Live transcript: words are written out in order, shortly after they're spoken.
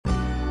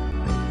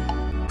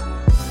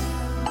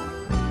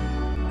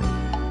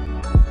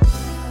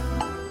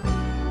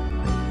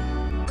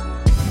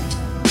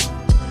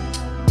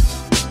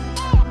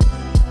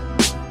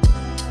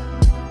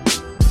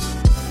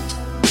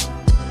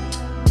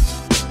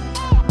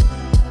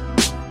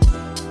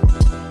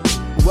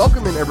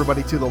Welcome in,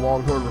 everybody, to the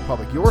Longhorn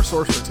Republic, your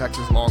source for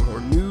Texas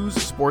Longhorn news,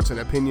 sports, and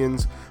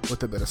opinions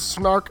with a bit of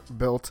snark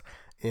built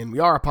in. We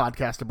are a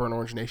podcast of Burnt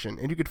Orange Nation,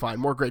 and you can find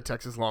more great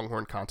Texas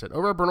Longhorn content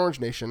over at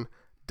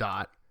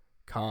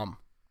burntorangenation.com.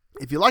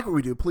 If you like what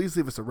we do, please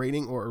leave us a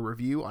rating or a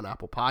review on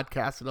Apple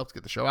Podcasts. It helps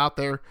get the show out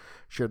there.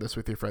 Share this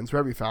with your friends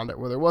wherever you found it,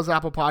 whether it was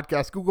Apple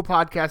Podcasts, Google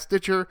Podcasts,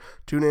 Stitcher,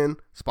 TuneIn,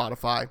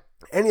 Spotify,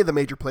 any of the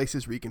major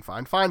places where you can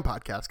find fine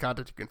podcast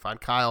content. You can find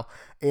Kyle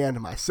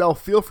and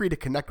myself. Feel free to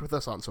connect with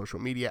us on social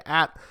media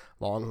at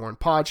Longhorn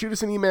Pod. Shoot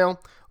us an email,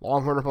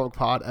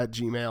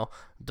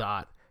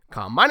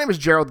 longhornrepublicpod@gmail.com. My name is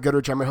Gerald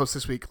Goodrich. I'm your host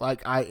this week,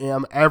 like I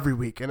am every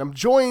week, and I'm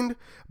joined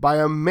by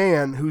a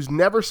man who's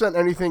never sent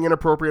anything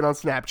inappropriate on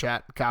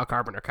Snapchat, Kyle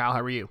Carpenter. Kyle,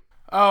 how are you?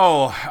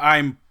 Oh,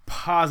 I'm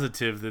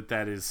positive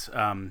that is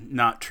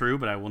not true,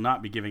 but I will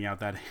not be giving out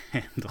that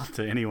handle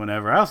to anyone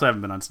ever. I also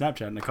haven't been on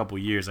Snapchat in a couple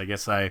years. I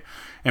guess I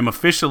am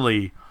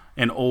officially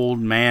an old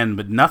man,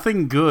 but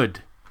nothing good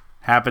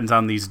happens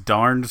on these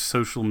darned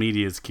social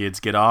medias, kids.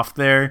 Get off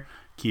there.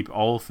 Keep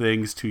all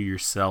things to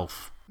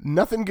yourself.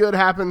 Nothing good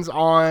happens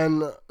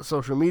on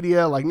social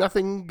media. Like,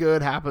 nothing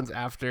good happens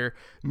after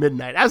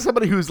midnight. As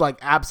somebody who's like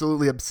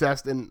absolutely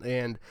obsessed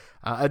and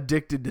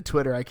addicted to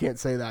Twitter, I can't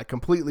say that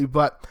completely.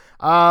 But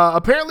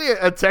apparently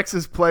a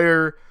Texas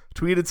player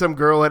tweeted some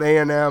girl at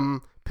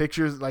A&M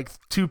pictures, like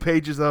 2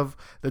 pages of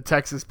the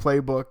Texas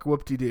playbook.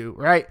 Whoop-de-doo,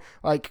 right?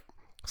 Like,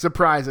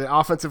 surprise, an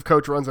offensive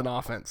coach runs an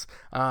offense.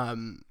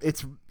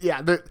 There's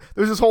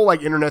this whole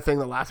like internet thing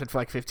that lasted for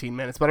like 15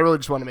 minutes, but I really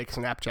just want to make a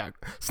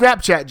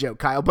Snapchat joke,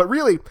 Kyle. But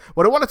really,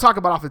 what I want to talk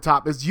about off the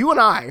top is you and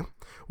I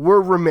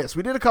were remiss.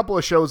 We did a couple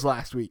of shows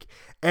last week,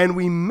 and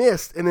we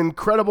missed an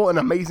incredible and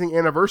amazing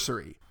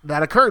anniversary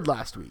that occurred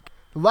last week.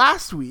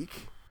 Last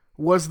week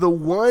was the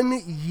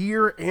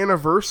 1-year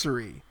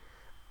anniversary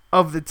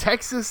of the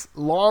Texas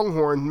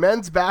Longhorn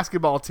men's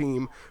basketball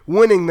team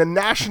winning the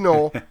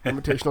National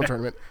Invitational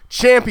Tournament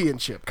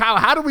Championship. Kyle,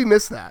 how did we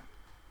miss that?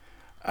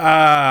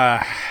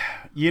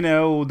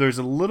 There's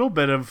a little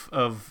bit of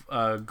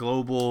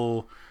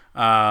global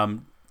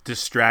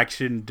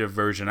distraction,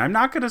 diversion. I'm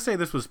not going to say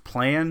this was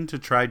planned to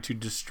try to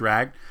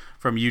distract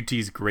from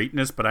UT's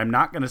greatness, but I'm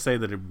not going to say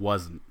that it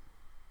wasn't.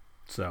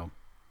 So,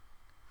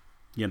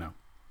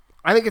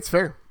 I think it's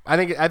fair. I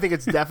think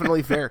it's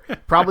definitely fair.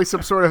 Probably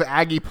some sort of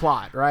Aggie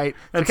plot, right?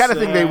 It's the kind of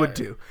thing they would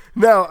do.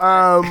 No,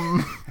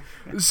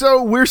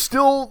 so we're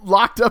still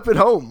locked up at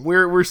home.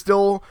 We're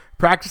still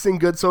practicing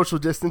good social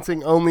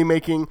distancing, only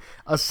making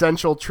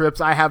essential trips.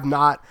 I have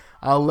not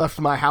left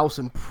my house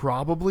in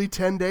probably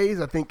 10 days.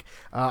 I think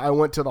I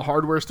went to the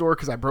hardware store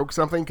because I broke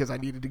something because I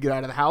needed to get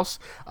out of the house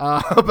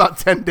about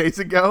 10 days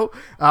ago.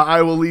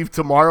 I will leave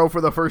tomorrow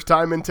for the first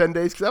time in 10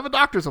 days because I have a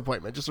doctor's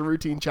appointment, just a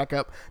routine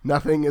checkup.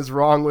 Nothing is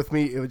wrong with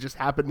me. It would just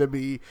happen to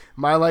be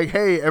my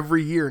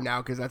every year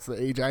now, because that's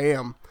the age I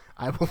am.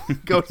 I will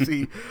go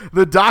see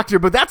the doctor,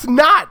 but that's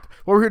not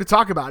what we're here to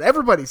talk about.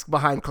 Everybody's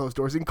behind closed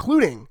doors,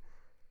 including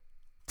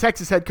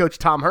Texas head coach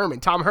Tom Herman.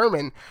 Tom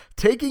Herman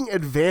taking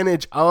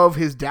advantage of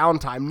his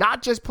downtime,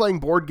 not just playing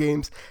board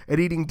games and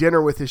eating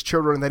dinner with his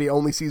children that he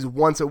only sees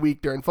once a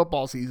week during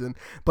football season,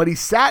 but he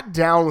sat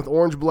down with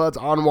Orange Blood's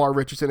Anwar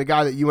Richardson, a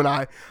guy that you and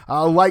I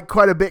like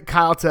quite a bit,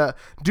 Kyle, to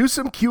do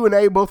some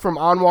Q&A both from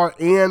Anwar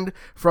and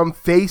from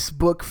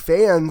Facebook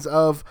fans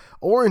of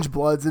Orange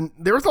Bloods. And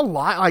there was a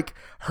lot, like,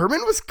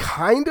 Herman was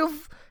kind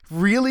of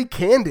really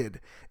candid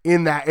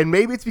in that, and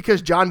maybe it's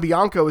because John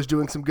Bianco is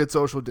doing some good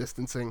social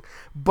distancing,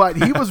 but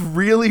he was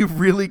really,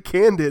 really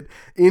candid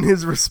in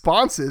his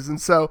responses. And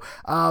so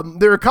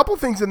there are a couple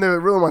things in there that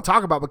I really want to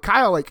talk about, but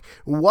Kyle, like,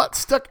 what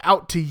stuck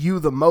out to you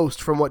the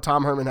most from what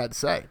Tom Herman had to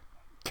say?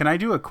 Can I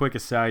do a quick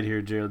aside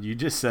here, Gerald? You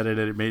just said it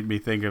and it made me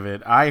think of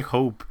it. I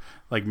hope,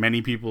 like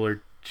many people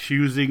are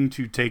choosing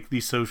to take the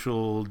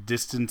social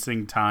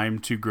distancing time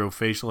to grow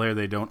facial hair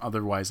they don't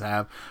otherwise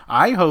have,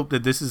 I hope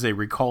that this is a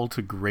recall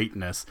to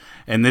greatness,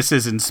 and this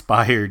has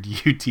inspired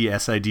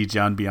UTSID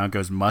John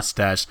Bianco's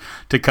mustache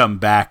to come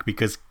back,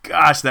 because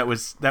gosh, that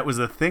was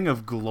a thing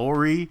of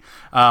glory.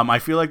 I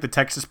feel like the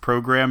Texas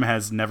program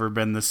has never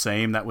been the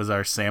same. That was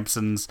our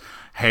Samson's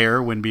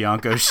hair when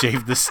Bianco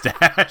shaved the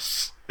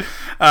stash.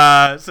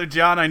 So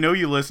John, I know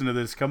you listen to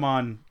this. Come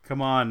on,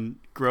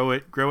 grow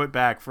it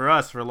back for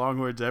us, for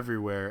Longhorns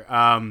everywhere.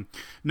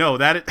 No,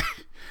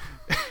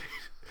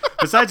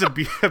 besides a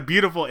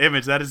beautiful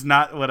image, that is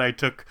not what I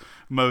took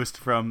most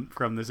from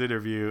this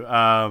interview.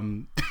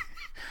 Sorry,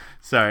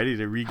 I need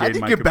to regain my. How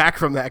did you get back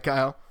from that,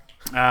 Kyle?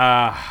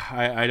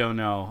 I don't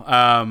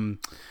know.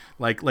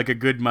 Like a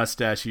good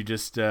mustache, you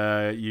just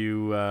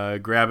you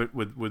grab it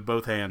with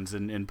both hands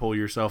and pull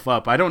yourself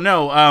up. I don't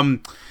know.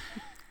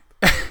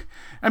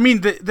 I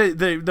mean,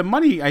 the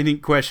money, I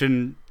think,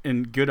 question,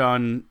 and good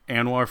on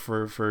Anwar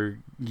for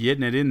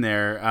getting it in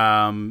there.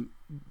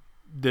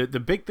 The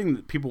big thing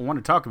that people want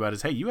to talk about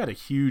is, hey, you had a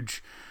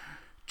huge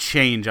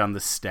change on the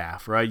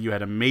staff, right? You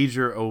had a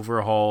major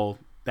overhaul.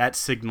 That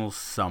signals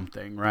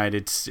something, right?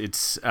 It's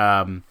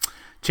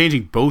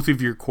changing both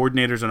of your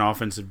coordinators on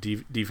offensive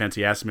defense.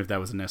 He asked him if that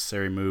was a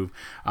necessary move.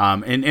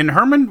 And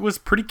Herman was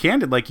pretty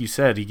candid, like you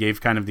said. He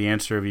gave kind of the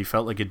answer of he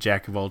felt like a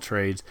jack of all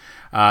trades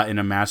and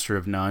a master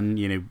of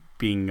none.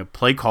 Being a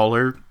play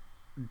caller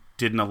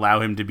didn't allow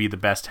him to be the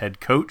best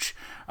head coach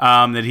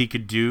that he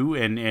could do,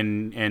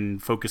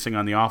 and focusing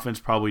on the offense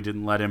probably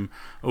didn't let him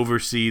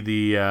oversee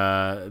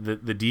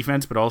the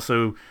defense, but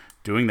also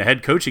doing the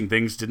head coaching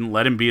things didn't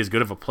let him be as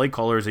good of a play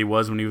caller as he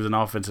was when he was an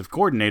offensive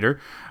coordinator,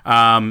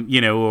 where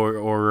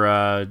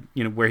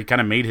he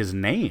kind of made his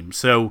name.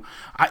 So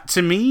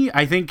to me,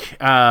 I think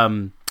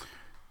kind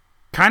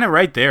of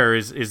right there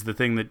is the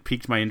thing that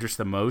piqued my interest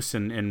the most,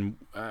 and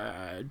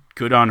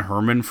good on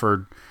Herman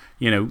for,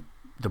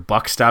 the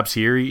buck stops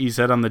here, he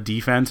said, on the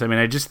defense. I mean,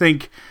 I just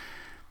think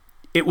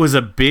it was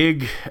a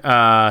big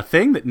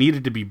thing that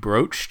needed to be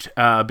broached,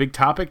 a big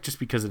topic, just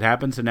because it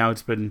happens, and now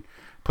it's been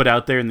put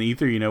out there in the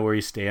ether, where he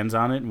stands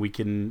on it, and we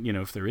can,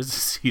 if there is a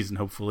season,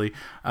 hopefully,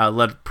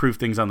 let prove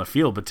things on the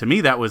field. But to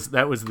me, that was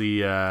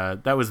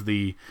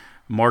the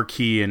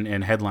marquee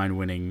and headline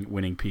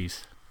winning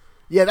piece.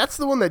 Yeah, that's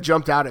the one that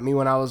jumped out at me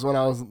when I was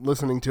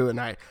listening to it,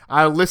 and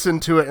I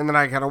listened to it, and then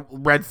I kind of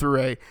read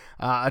through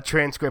a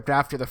transcript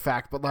after the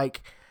fact. But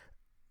like,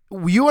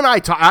 you and I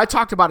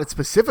talked about it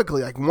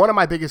specifically. Like, one of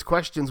my biggest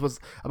questions was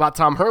about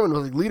Tom Herman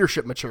was like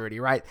leadership maturity,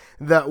 right?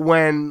 That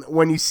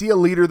when you see a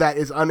leader that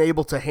is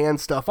unable to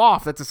hand stuff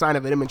off, that's a sign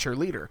of an immature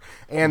leader.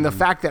 And the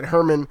fact that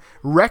Herman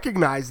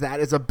recognized that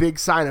is a big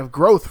sign of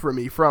growth for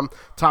me from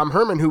Tom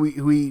Herman, who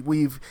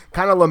we've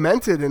kind of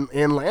lamented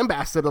and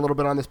lambasted a little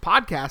bit on this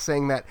podcast,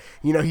 saying that,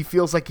 he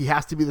feels like he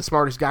has to be the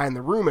smartest guy in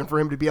the room, and for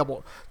him to be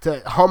able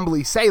to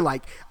humbly say,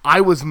 like, I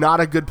was not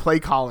a good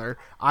play caller,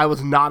 I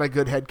was not a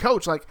good head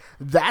coach, like,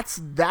 that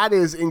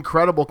is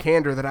incredible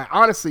candor that I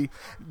honestly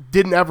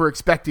didn't ever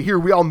expect to hear.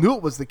 We all knew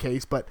it was the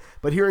case, but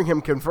hearing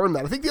him confirm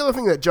that. I think the other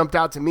thing that jumped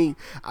out to me,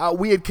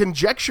 we had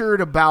conjectured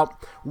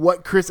about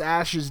what Chris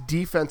Ash's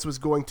defense was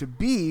going to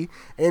be,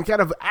 and kind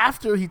of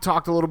after he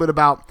talked a little bit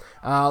about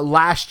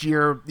last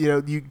year,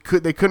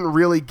 they couldn't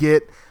really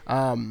get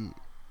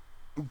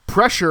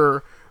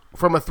pressure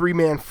from a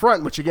three-man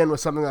front, which again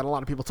was something that a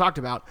lot of people talked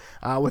about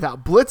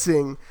without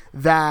blitzing,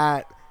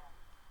 that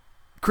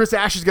Chris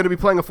Ash is going to be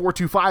playing a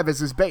 4-2-5 as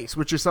his base,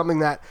 which is something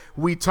that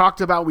we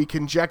talked about, we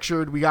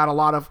conjectured, we got a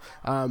lot of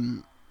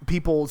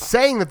people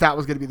saying that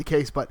was going to be the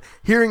case, but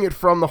hearing it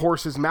from the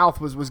horse's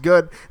mouth was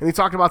good. And he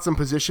talked about some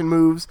position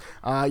moves,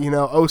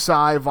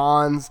 Osai,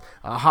 Vaughns,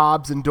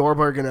 Hobbs, and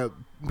Dorba are going to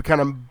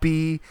kind of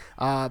be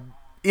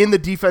in the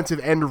defensive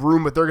end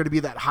room, but they're going to be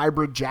that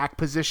hybrid jack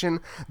position.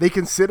 They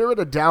consider it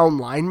a down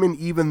lineman,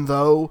 even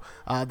though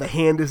the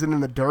hand isn't in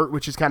the dirt,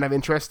 which is kind of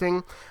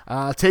interesting.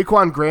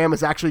 Taquan Graham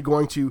is actually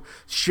going to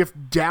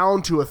shift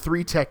down to a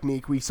 3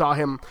 technique. We saw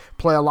him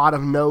play a lot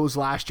of nose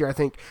last year, I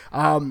think.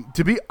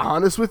 To be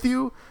honest with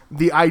you,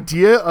 the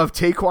idea of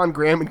Taquan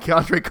Graham and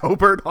Keondre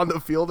Coburn on the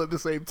field at the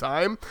same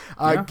time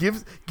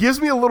gives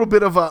me a little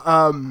bit of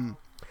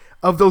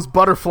of those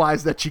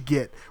butterflies that you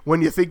get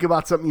when you think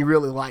about something you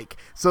really like.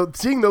 So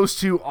seeing those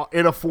two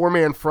in a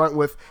 4-man front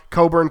with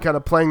Coburn kind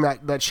of playing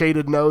that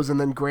shaded nose and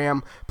then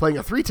Graham playing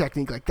a 3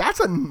 technique, like, that's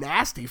a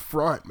nasty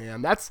front,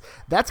 man. That's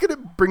going to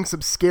bring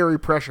some scary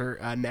pressure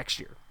next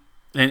year.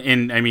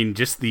 And I mean,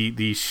 just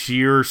the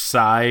sheer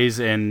size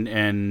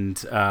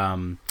and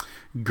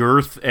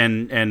girth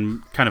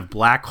and kind of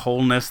black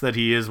holeness that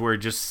he is, where it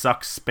just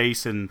sucks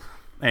space and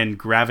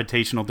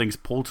gravitational things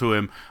pull to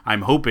him,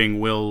 I'm hoping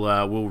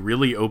will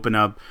really open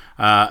up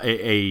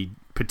a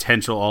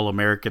potential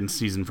All-American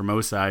season from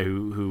Osai,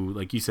 who,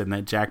 like you said, in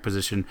that jack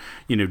position,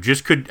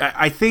 just could.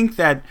 I think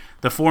that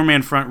the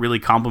 4-man front really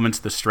complements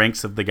the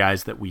strengths of the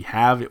guys that we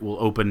have. It will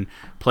open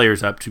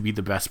players up to be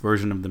the best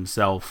version of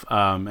themselves.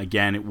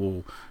 Again, it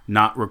will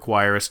not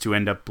require us to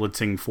end up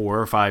blitzing 4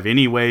 or 5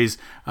 anyways,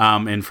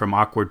 and from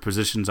awkward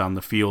positions on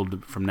the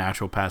field, from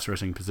natural pass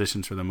rushing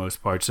positions for the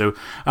most part. So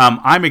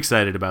I'm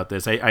excited about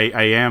this. I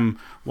am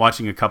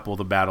watching a couple of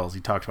the battles. He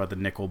talked about the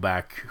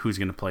nickelback, who's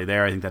going to play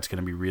there. I think that's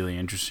going to be really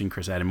interesting.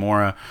 Chris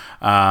Ademora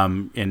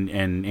and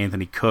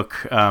Anthony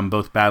Cook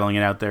both battling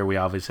it out there. We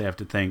obviously have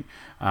to think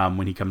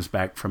when he comes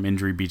back from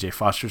injury, BJ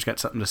Foster's got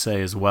something to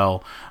say as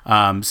well.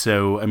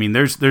 So, I mean,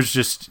 there's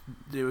just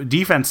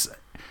defense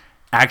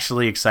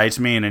actually excites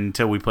me, and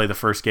until we play the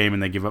first game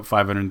and they give up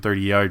 530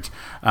 yards,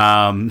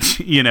 I'm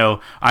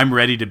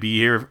ready to be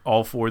here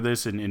all for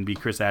this and be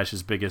Chris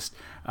Ash's biggest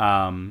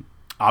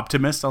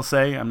optimist, I'll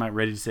say. I'm not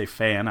ready to say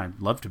fan.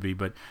 I'd love to be,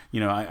 but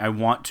I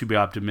want to be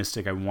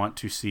optimistic. I want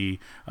to see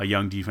a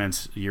young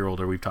defense, a year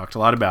older. We've talked a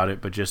lot about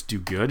it, but just do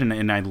good.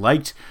 And I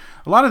liked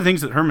a lot of the things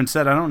that Herman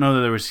said. I don't know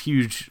that there was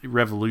huge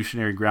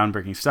revolutionary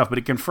groundbreaking stuff, but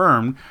it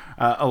confirmed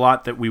a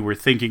lot that we were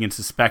thinking and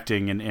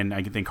suspecting and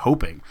I think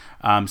hoping.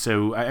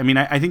 So I mean,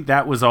 I think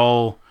that was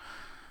all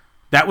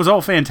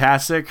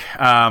fantastic.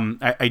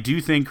 I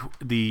do think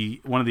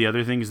one of the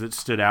other things that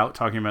stood out,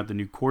 talking about the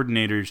new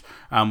coordinators,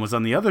 was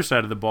on the other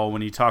side of the ball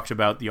when he talked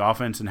about the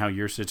offense and how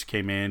Yurcich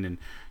came in, and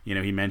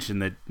he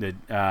mentioned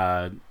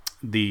that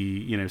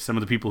some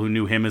of the people who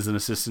knew him as an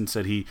assistant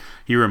said he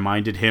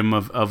reminded him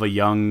of a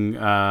young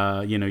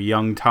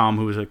young Tom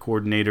who was a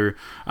coordinator.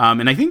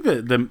 And I think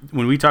that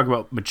when we talk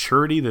about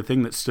maturity, the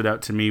thing that stood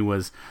out to me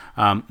was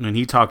when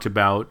he talked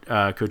about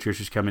Coach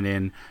Richards coming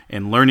in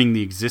and learning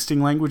the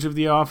existing language of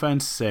the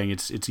offense, saying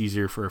it's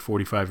easier for a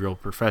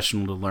 45-year-old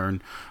professional to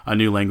learn a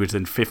new language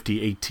than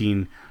 50,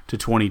 18 to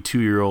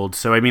 22-year-olds.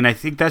 So I mean, I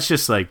think that's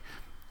just like,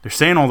 they're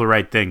saying all the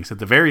right things. At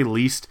the very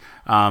least,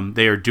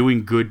 they are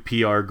doing good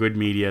PR, good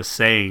media,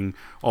 saying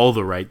all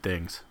the right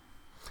things.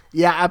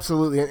 Yeah,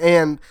 absolutely.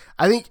 And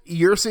I think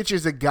Yurcich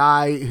is a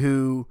guy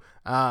who,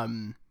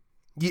 and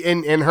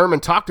Herman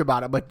talked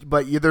about it,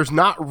 but there's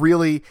not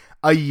really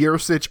a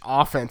Yurcich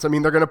offense. I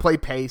mean, they're going to play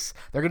pace.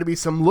 There are going to be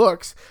some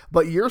looks,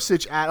 but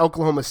Yurcich at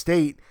Oklahoma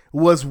State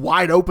was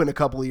wide open a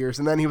couple of years,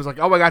 and then he was like,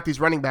 oh, I got these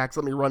running backs,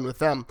 let me run with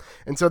them.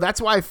 And so that's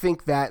why I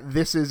think that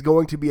this is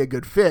going to be a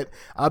good fit,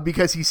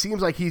 because he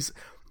seems like he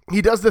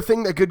does the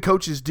thing that good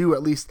coaches do.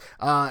 At least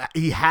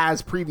he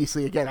has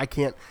previously. Again, I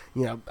can't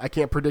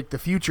predict the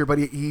future, but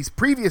he's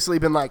previously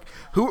been like,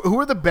 who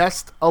are the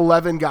best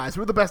 11 guys?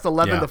 Who are the best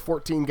 11 to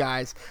 14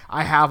 guys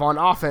I have on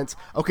offense?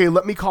 Okay,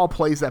 let me call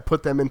plays that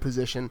put them in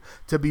position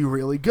to be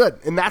really good.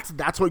 And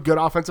that's what good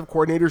offensive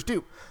coordinators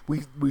do.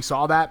 We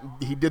saw that.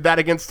 He did that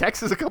against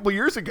Texas a couple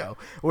years ago,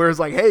 where it's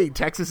like, hey,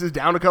 Texas is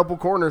down a couple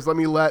corners. Let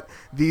me let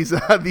these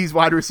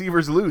wide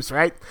receivers loose,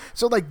 right?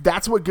 So like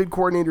that's what good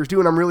coordinators do,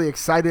 and I'm really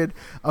excited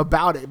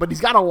about it. But he's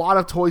got a lot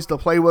of toys to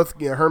play with.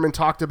 Herman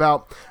talked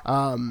about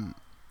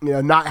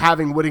not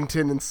having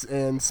Whittington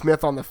and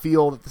Smith on the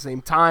field at the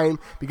same time,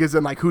 because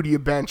then like who do you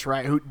bench,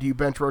 right? Who do you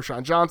bench?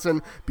 Roschon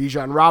Johnson,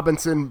 Bijan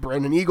Robinson,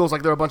 Brandon Eagles.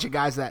 Like there are a bunch of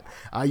guys that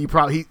he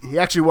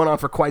actually went on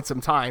for quite some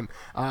time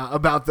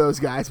about those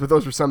guys, but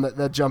those were some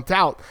that jumped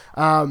out.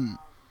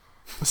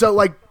 So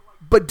like,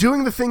 but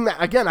doing the thing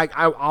that, again,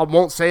 I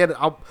won't say it.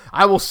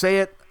 I will say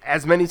it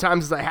as many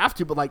times as I have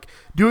to, but like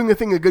doing the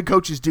thing that good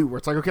coaches do, where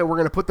it's like, okay, we're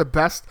going to put the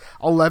best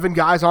 11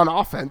 guys on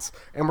offense,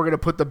 and we're going to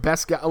put the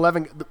best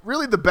 11,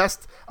 really the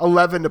best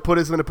 11 to put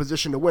us in a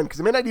position to win.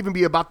 Because it may not even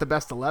be about the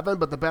best 11,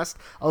 but the best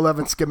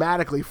 11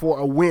 schematically for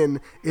a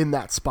win in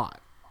that spot.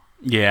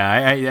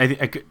 Yeah,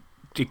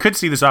 I could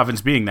see this offense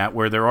being that,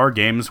 where there are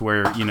games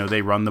where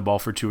they run the ball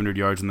for 200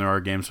 yards, and there are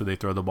games where they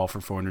throw the ball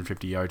for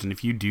 450 yards. And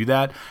if you do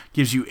that, it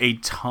gives you a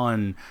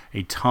ton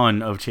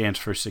of chance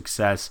for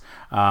success,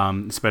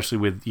 especially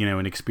with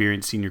an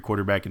experienced senior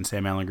quarterback in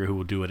Sam Ehlinger, who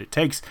will do what it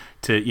takes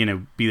to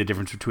be the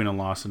difference between a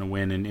loss and a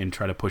win, and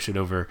try to push it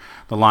over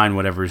the line,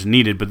 whatever is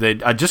needed. But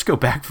I just go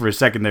back for a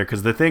second there,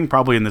 because the thing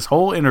probably in this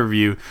whole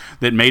interview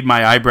that made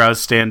my eyebrows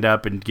stand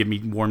up and give me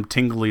warm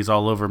tinglies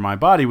all over my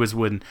body was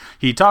when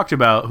he talked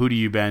about who do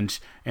you bench,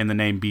 and the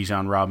name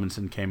Bijan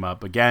Robinson came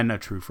up. Again, a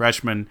true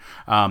freshman,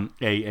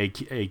 a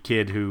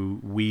kid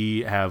who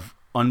we have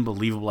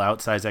unbelievable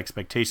outsized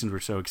expectations we're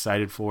so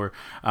excited for.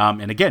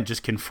 And again,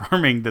 just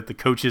confirming that the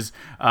coaches,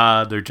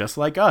 they're just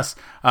like us.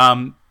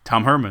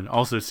 Tom Herman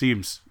also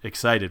seems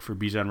excited for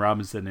Bijan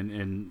Robinson,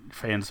 and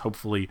fans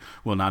hopefully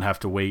will not have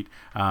to wait.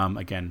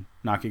 Again,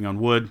 knocking on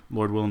wood,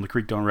 Lord willing, the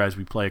creek don't rise.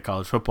 We play a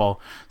college football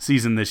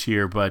season this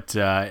year, but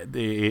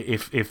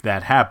if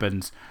that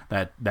happens,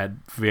 that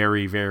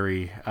very,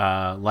 very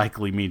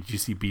likely means you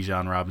see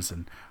Bijan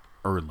Robinson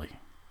early.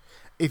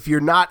 If you're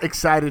not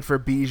excited for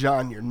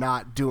Bijan, you're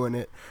not doing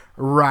it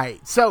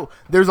right. So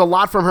there's a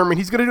lot from Herman.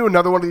 He's going to do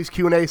another one of these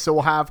Q&As, so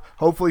we'll have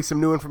hopefully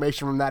some new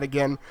information from that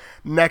again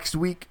next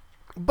week.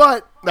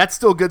 But that's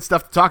still good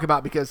stuff to talk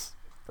about, because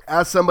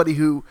as somebody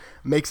who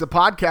makes a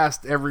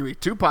podcast every week,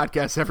 2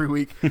 podcasts every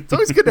week, it's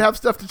always good to have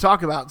stuff to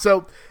talk about.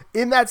 So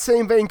in that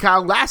same vein,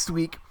 Kyle, last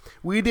week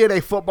we did a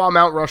football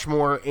Mount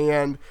Rushmore,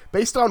 and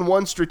based on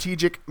one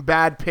strategic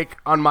bad pick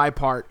on my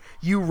part,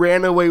 you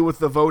ran away with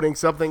the voting,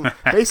 something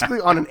basically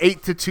on an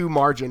 8-2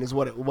 margin is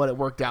what it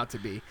worked out to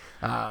be.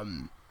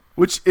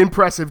 Which,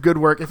 impressive, good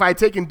work. If I had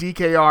taken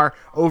DKR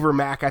over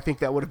Mac, I think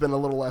that would have been a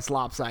little less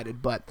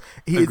lopsided, but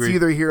it's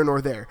either here nor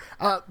there.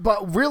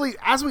 But really,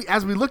 as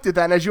we looked at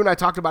that, and as you and I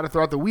talked about it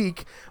throughout the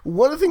week,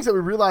 one of the things that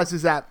we realized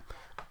is that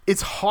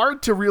it's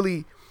hard to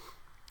really,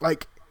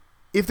 like,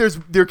 if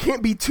there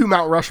can't be 2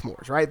 Mount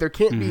Rushmores, right? There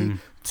can't be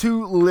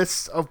 2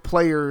 lists of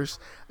players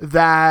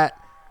that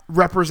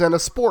represent a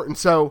sport. And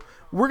so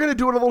we're going to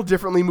do it a little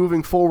differently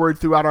moving forward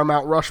throughout our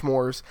Mount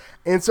Rushmores.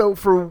 And so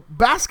for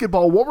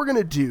basketball, what we're going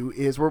to do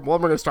is we're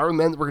going to start with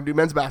men's. We're going to do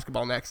men's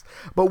basketball next.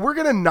 But we're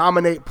going to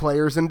nominate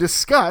players and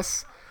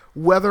discuss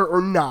whether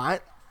or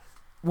not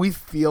we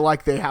feel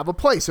like they have a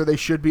place or they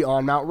should be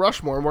on Mount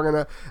Rushmore. And we're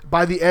going to,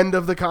 by the end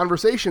of the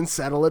conversation,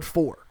 settle at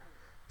 4.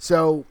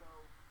 So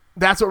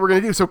that's what we're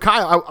going to do. So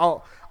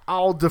Kyle,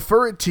 I'll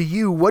defer it to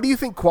you. What do you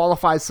think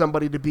qualifies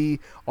somebody to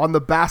be on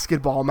the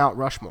basketball Mount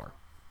Rushmore?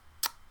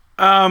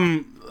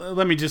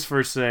 Let me just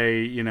first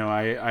say,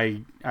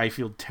 I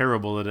feel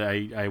terrible that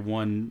I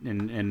won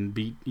and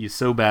beat you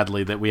so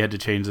badly that we had to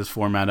change this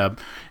format up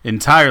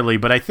entirely.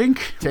 But I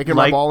think taking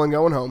my ball and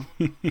going home.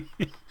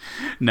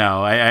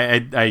 No,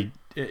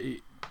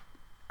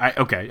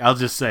 I'll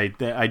just say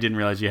that I didn't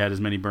realize you had as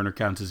many burner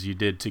counts as you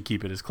did to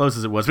keep it as close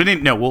as it was. But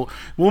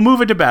we'll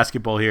move into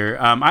basketball here.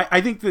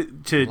 I think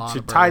that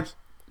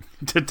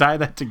to tie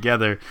that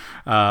together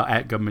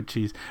at Government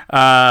Cheese,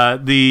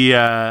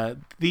 the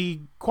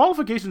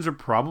qualifications are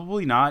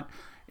probably not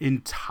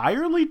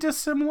entirely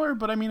dissimilar,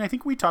 but I mean, I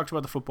think we talked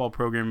about the football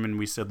program and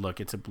we said, look,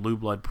 it's a blue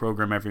blood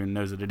program. Everyone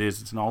knows that it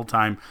is. It's an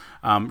all-time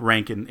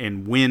rank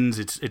in wins.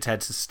 It's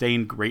had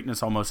sustained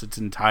greatness almost its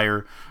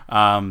entire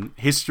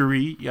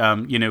history.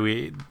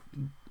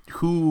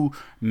 Who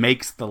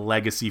makes the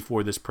legacy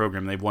for this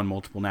program? They've won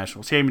multiple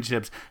national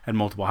championships, had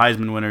multiple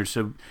Heisman winners.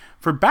 So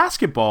for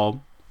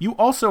basketball, you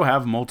also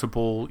have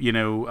multiple,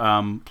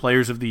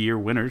 players of the year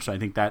winners. I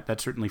think that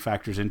certainly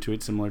factors into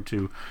it, similar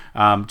to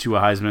a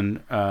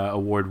Heisman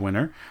Award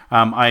winner.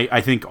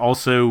 I think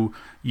also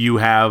you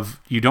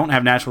don't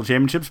have national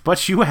championships,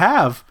 but you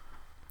have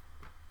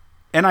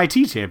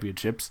NIT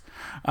championships.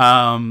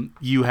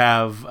 You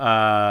have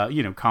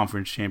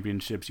conference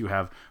championships. You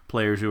have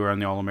players who are on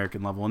the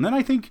All-American level, and then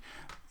I think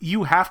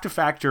you have to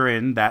factor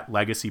in that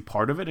legacy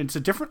part of it. It's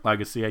a different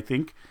legacy, I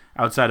think,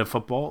 outside of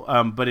football,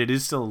 but it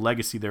is still a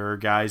legacy. There are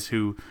guys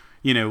who,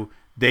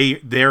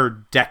 their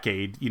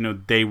decade,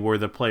 they were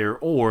the player,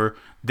 or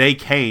they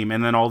came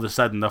and then all of a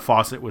sudden the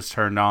faucet was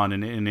turned on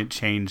and it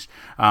changed.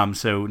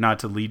 So not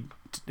to lead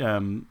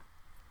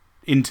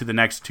into the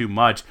next too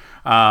much,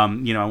 I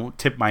won't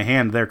tip my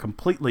hand there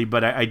completely,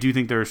 but I do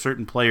think there are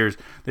certain players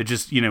that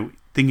just,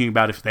 thinking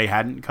about if they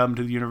hadn't come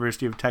to the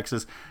University of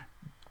Texas,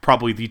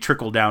 probably the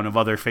trickle down of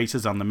other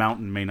faces on the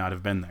mountain may not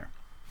have been there.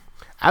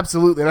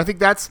 Absolutely, and I think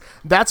that's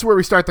where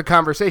we start the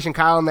conversation,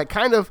 Kyle, and that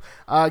kind of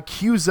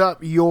cues up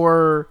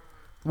your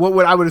what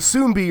would I would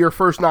assume be your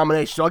first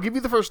nomination. So I'll give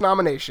you the first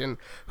nomination.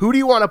 Who do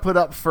you want to put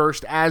up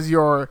first as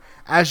your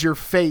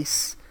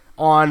face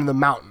on the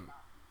mountain?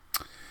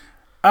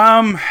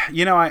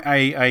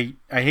 I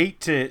hate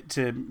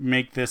to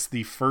make this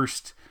the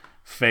first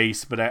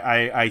face, but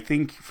I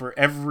think for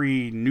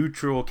every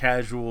neutral,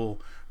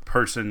 casual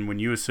person, when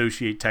you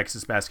associate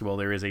Texas basketball,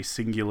 there is a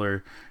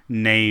singular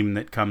name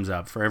that comes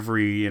up. For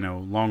every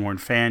Longhorn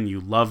fan, you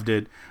loved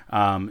it.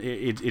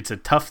 It's a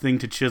tough thing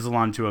to chisel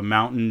onto a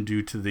mountain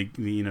due to the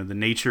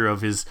nature of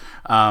his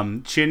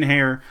chin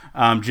hair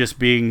just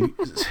being.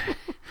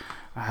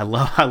 I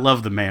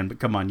love the man, but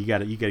come on, you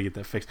gotta get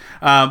that fixed.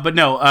 But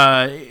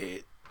no.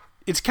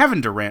 It's Kevin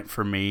Durant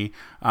for me.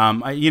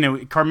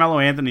 Carmelo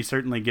Anthony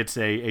certainly gets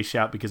a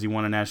shout because he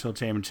won a national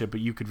championship, but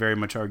you could very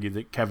much argue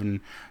that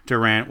Kevin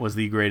Durant was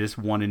the greatest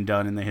one and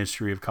done in the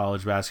history of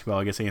college basketball.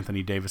 I guess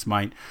Anthony Davis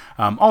might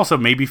also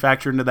maybe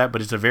factor into that,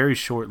 but it's a very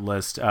short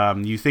list.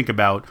 You think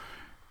about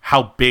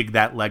how big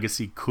that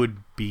legacy could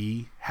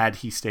be had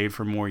he stayed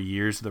for more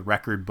years. The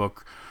record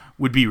book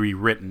would be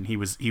rewritten. He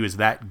was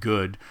that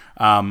good.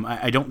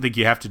 I don't think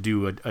you have to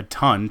do a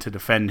ton to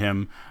defend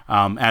him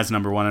as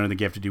number one. I don't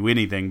think you have to do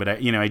anything. But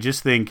I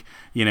just think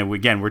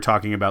again, we're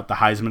talking about the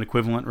Heisman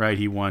equivalent, right?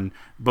 He won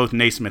both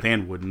Naismith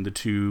and Wooden, the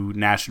two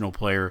National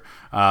Player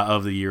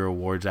of the Year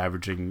awards,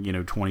 averaging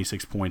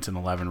 26 points and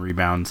 11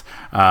 rebounds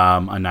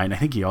a night. And I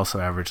think he also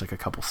averaged like a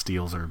couple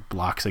steals or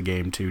blocks a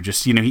game too.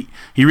 Just he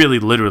really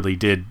literally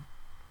did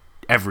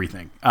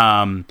everything,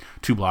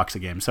 2 blocks a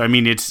game. So I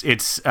mean, it's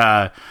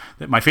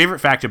my favorite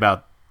fact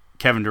about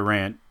Kevin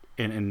Durant,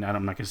 and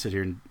I'm not going to sit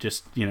here and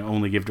just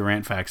only give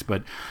Durant facts,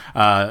 but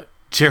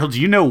Gerald, do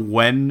you know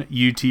when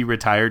UT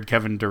retired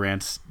Kevin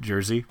Durant's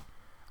jersey?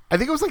 I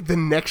think it was like the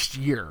next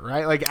year,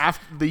 right? Like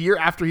the year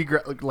after he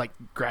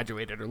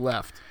graduated or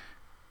left.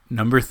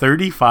 Number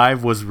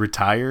 35 was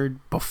retired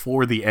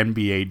before the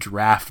NBA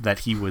draft that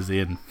he was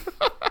in.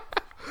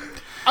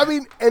 I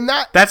mean, and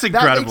that's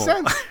incredible.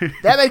 That makes sense.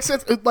 That makes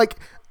sense. Like,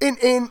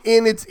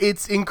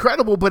 it's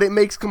incredible, but it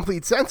makes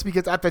complete sense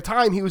because at the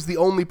time he was the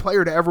only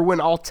player to ever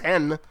win all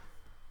 10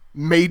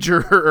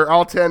 major or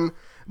all 10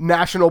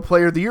 National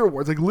Player of the Year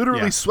awards. Like,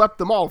 literally swept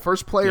them all.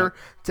 First player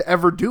to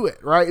ever do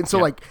it, right? And so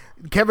like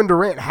Kevin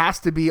Durant has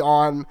to be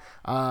on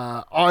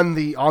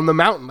the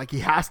mountain. Like, he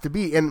has to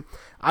be. And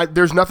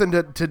there's nothing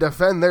to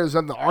defend there. There's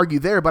nothing to argue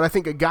there. But I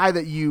think a guy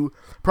that you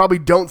probably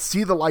don't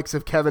see the likes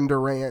of Kevin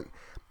Durant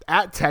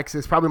at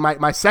Texas, probably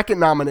my second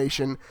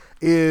nomination,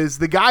 is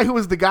the guy who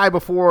was the guy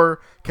before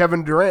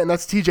Kevin Durant, and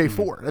that's TJ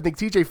Ford. I think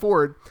TJ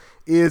Ford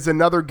is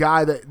another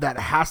guy that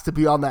has to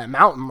be on that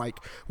mountain. Like,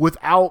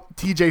 without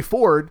TJ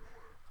Ford,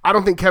 I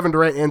don't think Kevin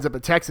Durant ends up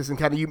at Texas. And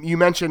kind of you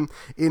mentioned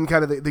in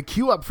kind of the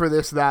queue up for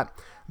this that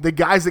the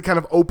guys that kind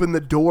of opened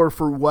the door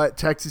for what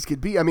Texas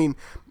could be. I mean,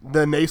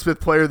 the Naismith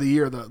Player of the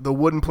Year, the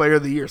Wooden Player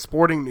of the Year,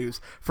 Sporting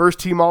News, first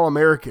team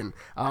All-American,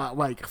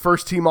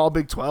 first team All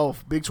Big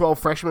 12, Big 12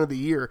 Freshman of the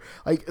Year.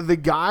 Like, the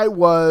guy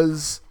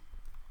was,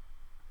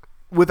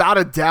 without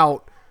a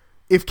doubt,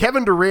 if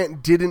Kevin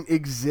Durant didn't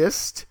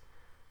exist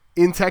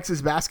in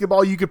Texas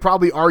basketball, you could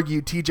probably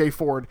argue TJ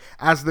Ford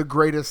as the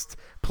greatest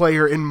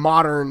player in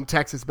modern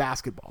Texas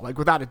basketball. Like,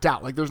 without a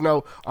doubt. Like, there's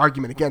no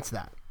argument against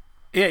that.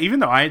 Yeah, even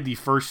though I had the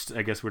first,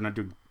 I guess we're not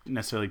doing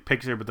necessarily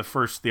picked there, but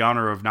the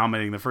honor of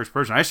nominating the first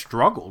person. I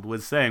struggled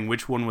with saying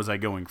which one was I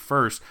going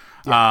first,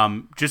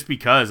 just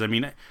because, I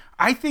mean,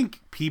 I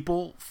think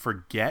people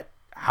forget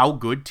how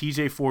good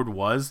TJ Ford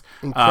was.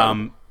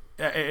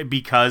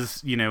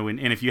 Because, you know, and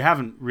if you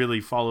haven't really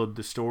followed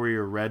the story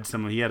or read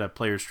he had a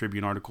Players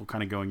Tribune article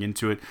kind of going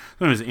into it,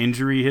 some of his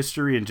injury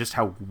history and just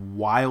how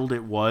wild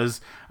it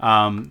was,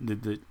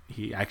 that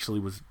he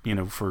actually was, you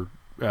know, for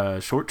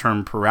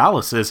short-term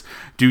paralysis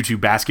due to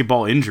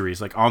basketball injuries,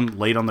 like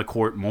late on the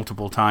court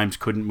multiple times,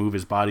 couldn't move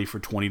his body for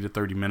 20 to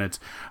 30 minutes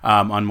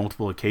on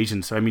multiple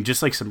occasions. So, I mean,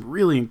 just like some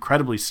really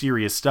incredibly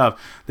serious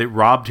stuff that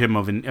robbed him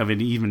of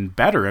an even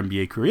better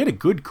NBA career. He had a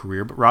good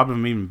career, but robbed him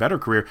of an even better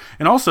career.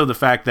 And also the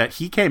fact that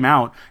he came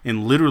out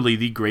in literally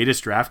the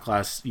greatest draft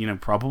class, you know,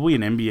 probably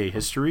in NBA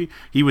history.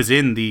 He was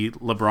in the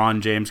LeBron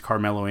James,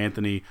 Carmelo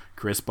Anthony,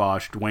 Chris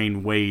Bosh,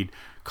 Dwayne Wade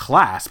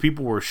class.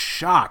 People were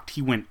shocked.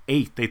 He went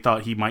 8th. They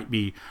thought he might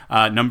be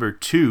number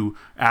 2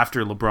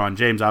 after LeBron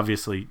James.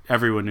 Obviously,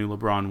 everyone knew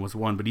LeBron was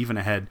 1, but even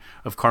ahead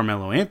of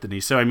Carmelo Anthony.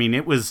 So, I mean,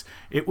 it was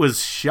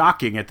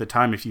shocking at the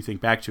time, if you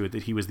think back to it,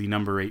 that he was the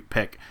number 8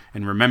 pick.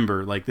 And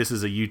remember, like, this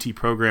is a UT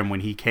program when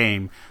he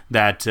came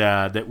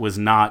that was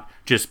not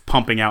just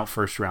pumping out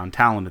first-round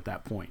talent at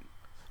that point.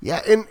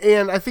 Yeah,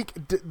 and I think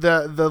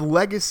the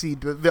legacy,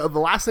 the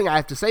last thing I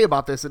have to say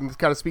about this, and it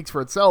kind of speaks for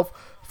itself,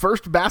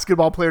 first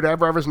basketball player to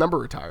ever have his number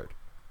retired.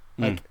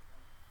 Like,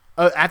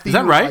 at the Is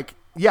that right? Like,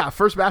 yeah,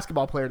 first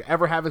basketball player to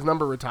ever have his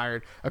number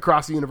retired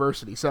across the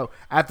university. So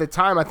at the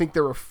time, I think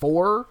there were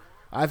 4.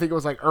 I think it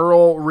was like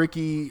Earl,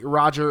 Ricky,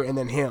 Roger, and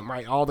then him,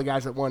 right? All the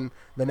guys that won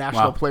the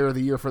National Player of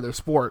the Year for their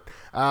sport.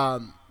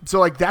 So,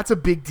 like, that's a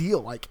big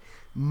deal. Like,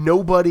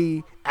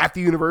 nobody at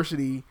the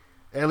university,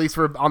 at least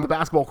for on the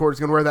basketball court, is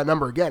going to wear that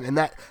number again. And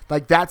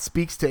that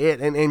speaks to it.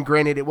 And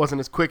granted, it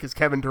wasn't as quick as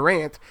Kevin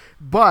Durant,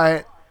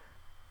 but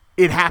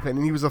it happened,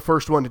 and he was the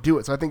first one to do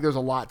it. So I think there's a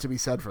lot to be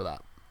said for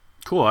that.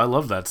 Cool. I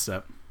love that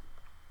step.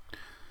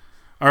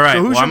 All right.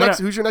 So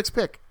who's your next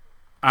pick?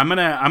 I'm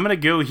gonna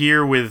go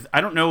here with, I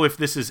don't know if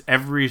this is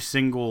every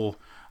single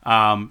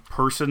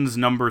person's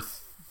number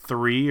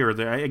 3 or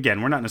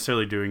again, we're not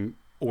necessarily doing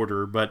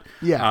order, but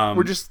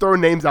we're just throwing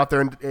names out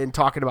there and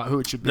talking about who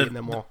it should be.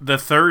 The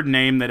third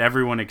name that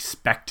everyone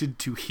expected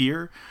to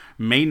hear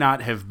may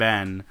not have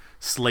been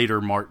Slater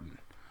Martin.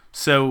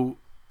 So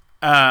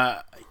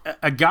a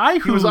guy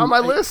who... He was on my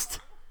list.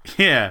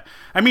 Yeah.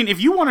 I mean,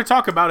 if you want to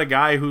talk about a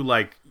guy who,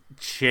 like,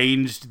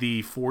 changed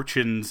the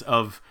fortunes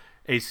of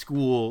a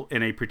school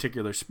in a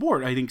particular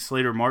sport, I think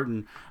Slater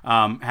Martin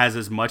has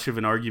as much of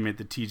an argument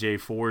that TJ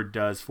Ford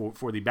does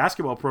for the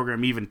basketball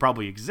program even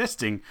probably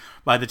existing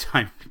by the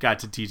time it got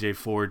to TJ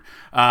Ford.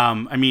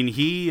 I mean,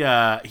 he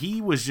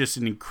was just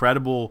an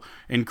incredible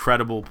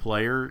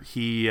player.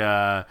 He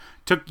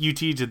took UT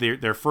to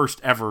their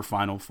first ever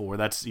Final Four.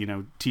 That's, you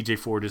know, TJ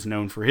Ford is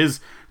known for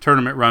his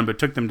tournament run, but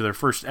took them to their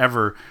first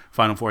ever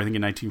Final Four, I think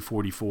in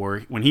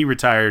 1944. When he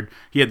retired,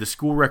 he had the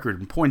school record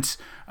in points.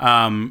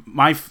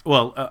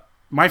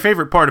 My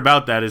favorite part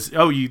about that is,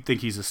 you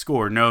think he's a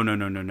scorer.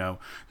 No.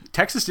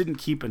 Texas didn't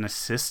keep an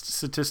assist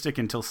statistic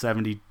until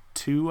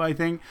 72, I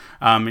think.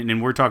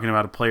 And we're talking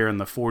about a player in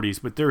the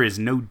 40s, but there is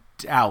no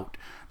doubt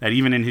that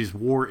even in his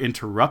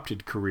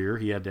war-interrupted career,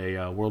 he had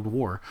a world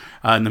war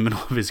in the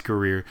middle of his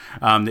career,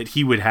 that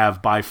he would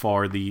have by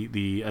far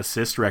the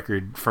assist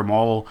record from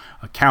all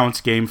accounts,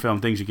 game film,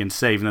 things you can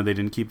say, even though they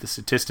didn't keep the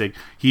statistic.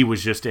 He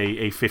was just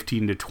a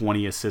 15 to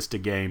 20 assist a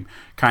game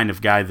kind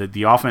of guy. That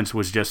the offense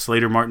was just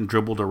Slater Martin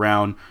dribbled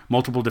around,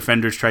 multiple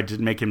defenders tried to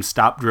make him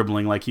stop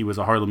dribbling like he was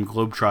a Harlem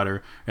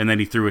Globetrotter, and then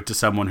he threw it to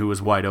someone who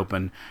was wide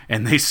open,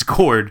 and they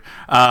scored.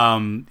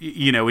 And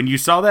you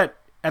saw that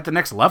at the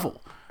next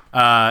level.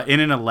 In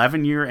an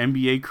 11-year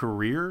NBA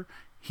career,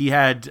 he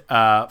had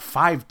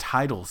 5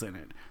 titles in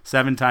it.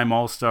 7-time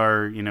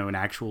All-Star, an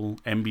actual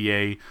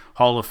NBA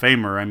Hall of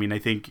Famer. I mean, I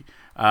think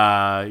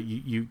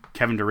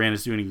Kevin Durant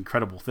is doing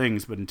incredible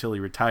things, but until he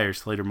retires,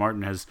 Slater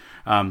Martin has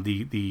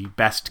the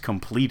best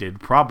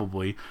completed,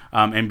 probably,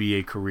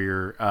 NBA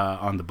career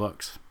on the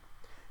books.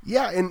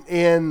 Yeah,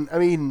 and I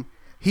mean,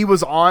 he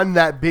was on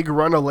that big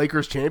run of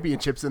Lakers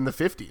championships in the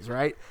 50s,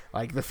 right?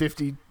 Like the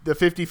 50,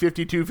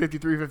 52,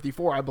 53,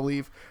 54, I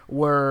believe,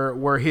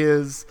 were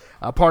his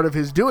part of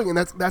his doing, and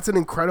that's an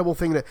incredible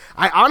thing.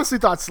 I honestly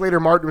thought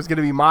Slater Martin was going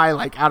to be my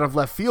out of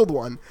left field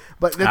one,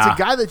 but that's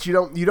a guy that you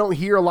don't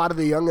hear a lot of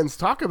the youngins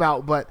talk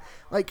about. But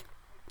like,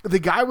 the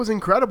guy was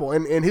incredible,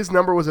 and his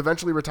number was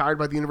eventually retired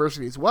by the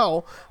university as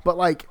well. But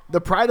like,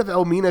 the pride of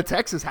Elmina,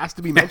 Texas, has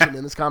to be mentioned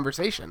in this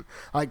conversation.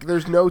 Like,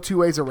 there's no two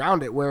ways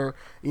around it. Where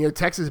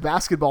Texas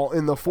basketball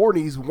in the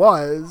 40s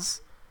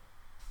was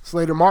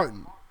Slater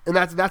Martin, and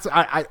that's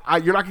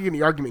you're not gonna get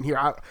any argument here.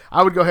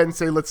 I would go ahead and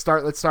say let's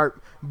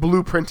start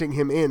blueprinting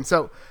him in.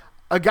 So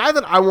a guy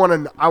that I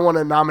want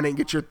to nominate and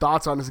get your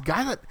thoughts on is a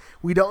guy that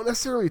we don't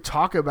necessarily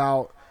talk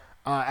about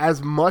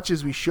as much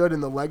as we should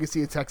in the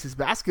legacy of Texas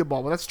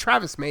basketball, but that's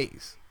Travis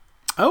Mays.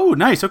 Oh,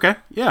 nice. Okay,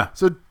 yeah.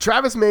 So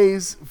Travis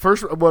Mays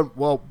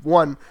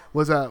one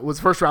was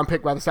first round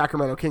pick by the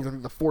Sacramento Kings, I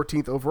think the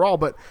 14th overall.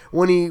 But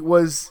when he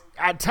was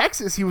at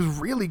Texas, he was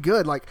really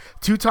good. Like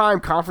 2-time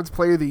Conference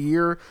Player of the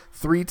Year,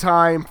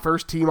 3-time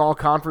first team All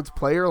Conference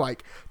player.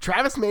 Like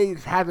Travis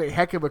Mays had a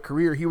heck of a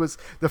career. He was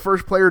the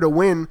first player to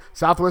win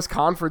Southwest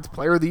Conference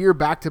Player of the Year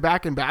back to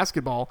back in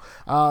basketball.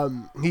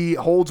 He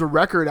holds a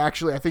record,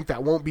 actually, I think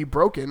that won't be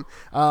broken.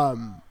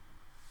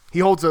 He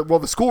holds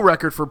the school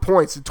record for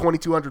points at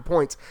 2,200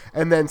 points,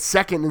 and then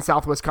second in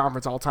Southwest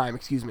Conference all time,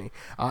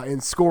 in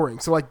scoring.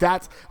 So like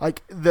that's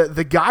like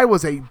the guy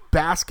was a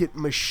basket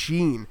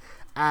machine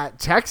at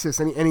Texas,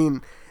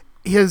 and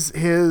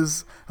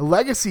his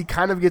legacy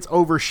kind of gets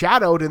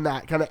overshadowed in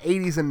that kind of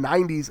 80s and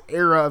 90s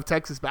era of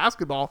Texas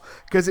basketball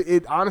because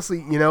it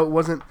honestly, it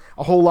wasn't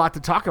a whole lot to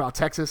talk about.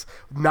 Texas,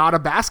 not a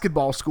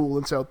basketball school,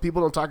 and so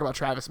people don't talk about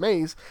Travis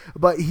Mays,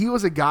 but he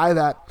was a guy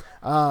that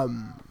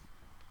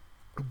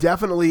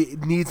definitely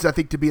needs, I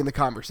think, to be in the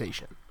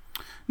conversation.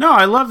 No,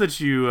 I love that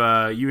you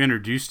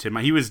introduced him.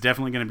 He was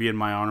definitely going to be in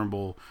my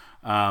honorable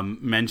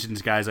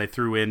mentions, guys. I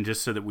threw in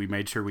just so that we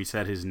made sure we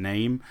said his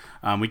name.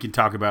 We can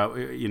talk about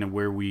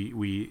where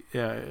we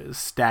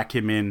stack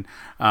him in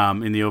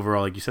the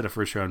overall, like you said, a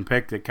first round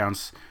pick that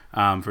counts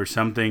for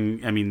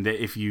something. I mean,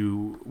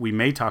 we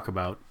may talk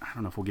about, I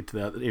don't know if we'll get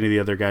to any of the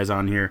other guys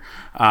on here,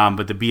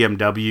 but the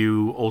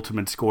BMW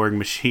ultimate scoring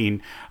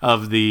machine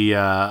of the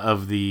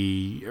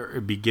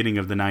beginning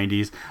of the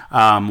 90s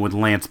with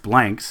Lance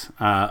Blanks,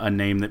 a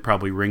name that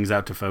probably rings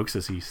out to folks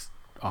as he's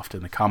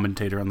often the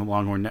commentator on the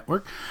Longhorn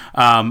Network,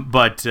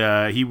 but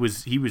he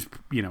was I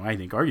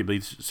think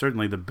arguably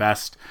certainly the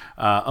best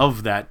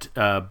of that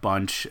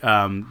bunch.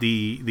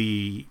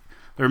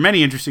 There are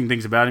many interesting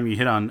things about him. You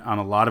hit on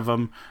a lot of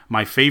them.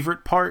 My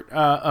favorite part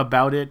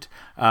about it,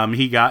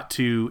 he got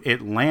to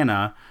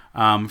Atlanta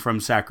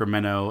from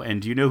Sacramento,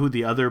 and do you know who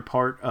the other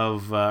part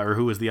of, or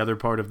who was the other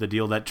part of the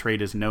deal that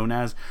trade is known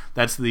as?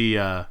 That's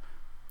the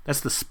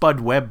Spud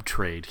Webb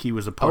trade. He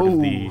was a part of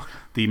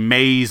the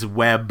Mays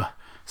Webb.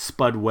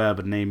 Spud Webb,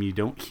 a name you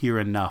don't hear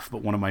enough,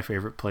 but one of my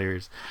favorite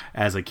players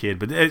as a kid.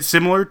 But it's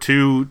similar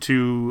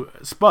to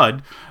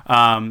Spud.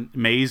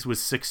 Mays was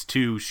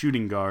 6'2"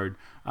 shooting guard,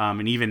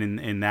 and even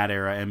in that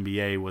era,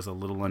 NBA was a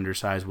little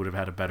undersized, would have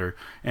had a better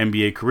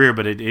NBA career.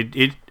 But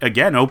it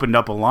again opened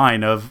up a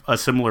line of a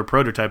similar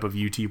prototype of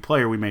UT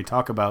player. We may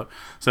talk about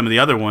some of the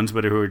other ones,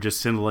 but who are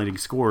just scintillating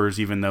scorers,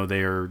 even though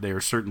they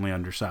are certainly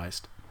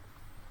undersized.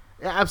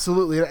 Yeah,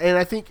 absolutely, and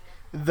I think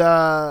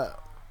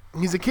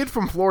he's a kid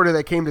from Florida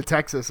that came to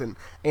Texas and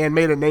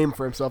made a name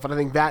for himself, and I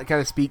think that kind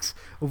of speaks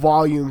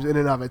volumes in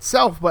and of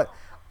itself. But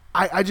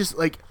I just,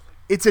 like,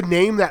 it's a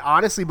name that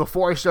honestly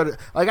before I started,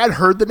 like, I'd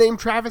heard the name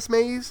Travis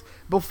Mays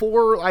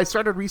before I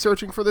started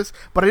researching for this,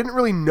 but I didn't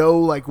really know,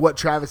 like, what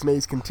Travis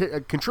Mays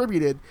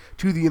contributed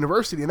to the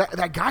university, and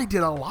that guy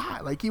did a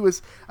lot. Like, he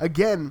was,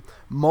 again,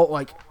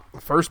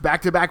 first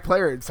back-to-back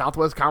player in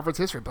Southwest Conference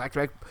history,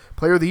 back-to-back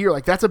player of the year.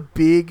 Like, that's a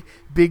big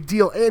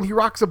deal. And he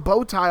rocks a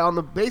bow tie on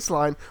the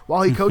baseline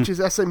while he coaches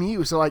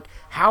SMU. So, like,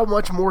 how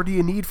much more do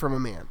you need from a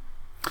man?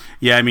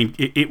 Yeah, I mean,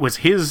 it was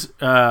his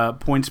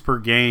points per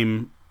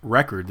game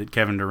record that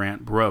Kevin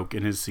Durant broke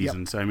in his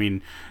season. Yep. So, I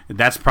mean,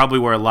 that's probably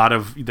where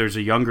there's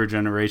a younger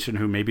generation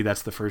who maybe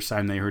that's the first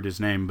time they heard his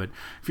name. But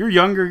if you're a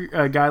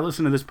younger guy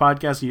listening to this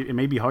podcast, it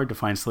may be hard to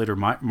find Slater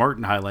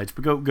Martin highlights,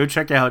 but go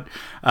check out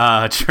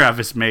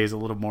Travis Mays, a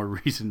little more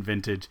recent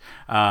vintage,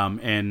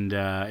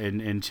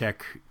 and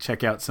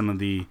check out some of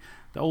the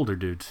older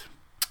dudes.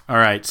 All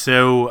right,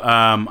 so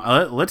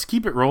let's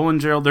keep it rolling,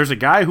 Gerald. There's a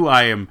guy who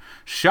I am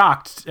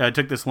shocked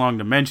took this long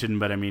to mention,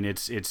 but I mean,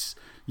 it's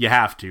you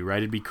have to, right?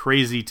 It'd be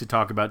crazy to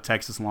talk about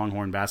Texas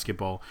Longhorn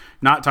basketball,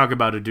 not talk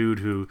about a dude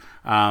who,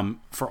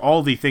 for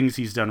all the things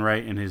he's done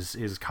right in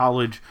his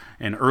college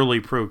and early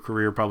pro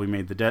career, probably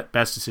made the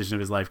best decision of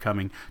his life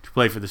coming to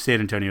play for the San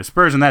Antonio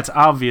Spurs, and that's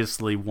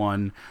obviously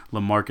one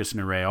LaMarcus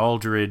Neray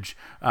Aldridge,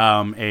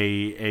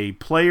 a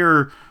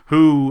player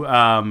who,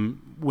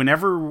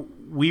 whenever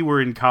we were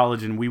in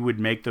college and we would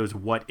make those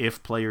what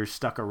if players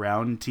stuck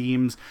around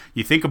teams,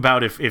 you think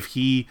about if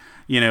he,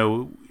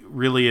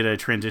 really at a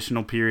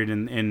transitional period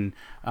in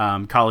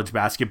college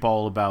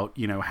basketball about,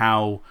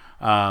 how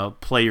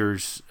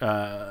players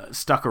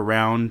stuck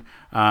around.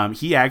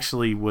 He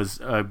actually was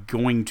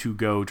going to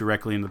go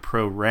directly in the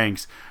pro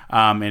ranks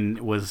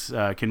and was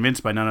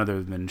convinced by none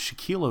other than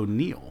Shaquille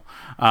O'Neal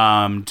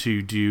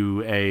to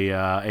do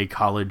a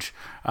college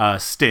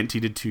stint. He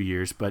did 2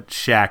 years, but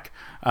Shaq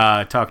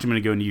talked him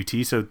into going to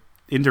UT. So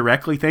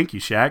indirectly, thank you,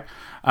 Shaq.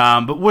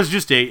 But was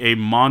just a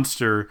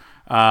monster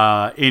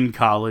in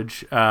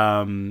college,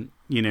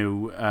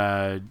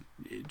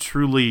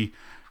 truly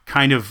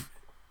kind of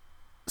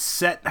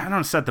set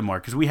the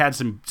mark, because we had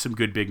some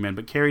good big men,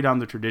 but carried on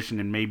the tradition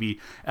and maybe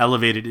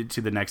elevated it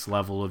to the next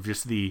level of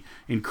just the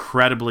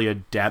incredibly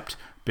adept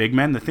big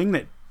men. The thing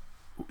that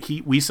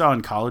we saw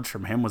in college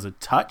from him was a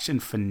touch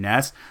and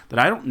finesse that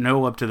I don't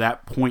know up to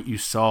that point you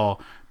saw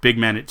big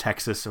men at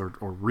Texas or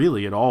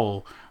really at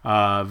all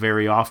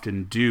very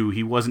often do.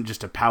 He wasn't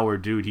just a power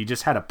dude. He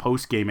just had a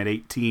post game at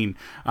 18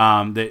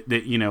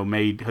 that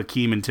made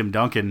Hakeem and Tim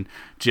Duncan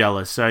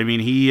jealous. So I mean,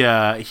 he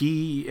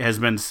has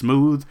been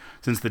smooth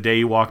since the day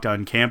he walked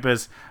on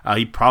campus.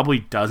 He probably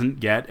doesn't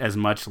get as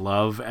much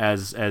love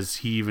as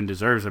he even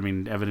deserves. I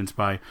mean, evidenced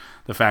by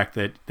the fact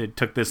that it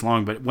took this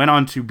long, but went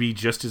on to be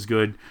just as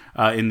good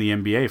in the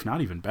NBA, if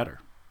not even better.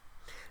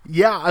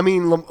 Yeah, I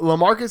mean,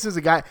 LaMarcus is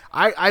a guy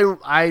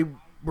I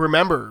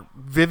remember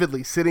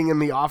vividly sitting in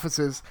the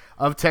offices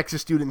of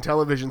Texas Student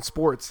Television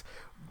Sports,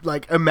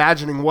 like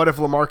imagining what if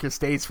LaMarcus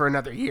stays for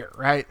another year,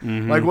 right?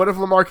 Mm-hmm. Like what if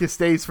LaMarcus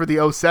stays for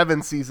the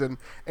 07 season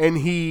and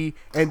he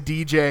and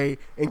DJ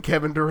and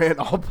Kevin Durant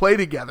all play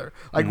together?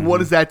 Like what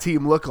does that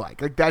team look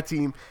like? Like that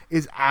team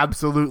is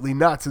absolutely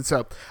nuts. And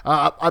so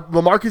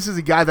LaMarcus is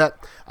a guy that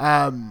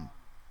I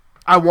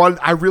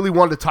really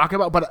wanted to talk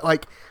about, but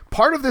like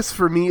part of this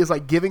for me is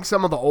like giving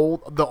some of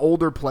the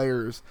older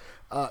players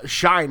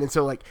shine. And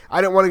so like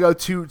I didn't want to go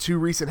too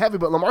recent heavy,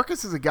 but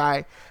LaMarcus is a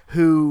guy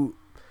who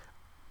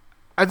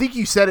I think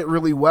you said it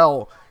really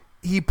well.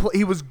 He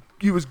was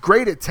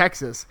great at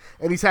Texas,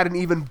 and he's had an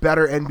even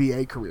better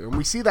NBA career. And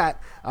we see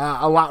that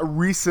a lot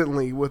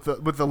recently with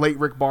the late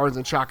Rick Barnes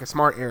and Shaka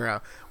Smart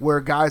era, where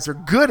guys are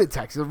good at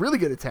Texas, really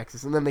good at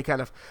Texas, and then they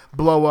kind of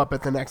blow up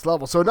at the next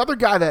level. So another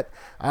guy that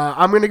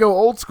I'm going to go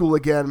old school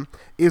again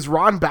is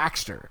Ron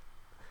Baxter.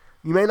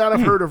 You may not have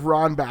heard of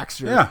Ron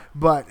Baxter,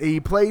 but he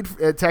played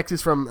at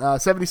Texas from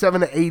 77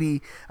 to 80,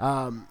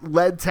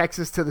 led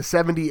Texas to the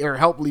 70, or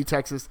helped lead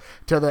Texas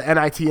to the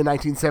NIT in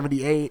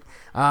 1978.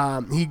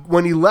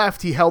 When he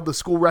left, he held the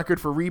school record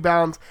for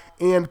rebounds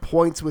and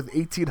points with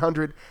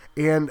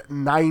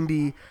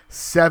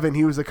 1,897.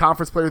 He was the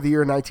Conference Player of the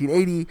Year in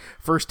 1980,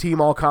 first team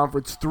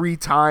All-Conference 3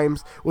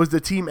 times, was the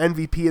team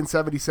MVP in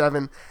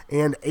 77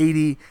 and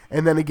 80,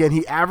 and then again,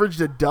 he averaged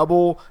a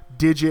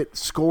double-digit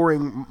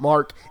scoring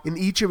mark in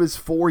each of his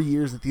 4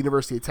 years at the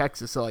University of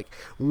Texas. So, like,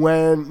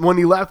 when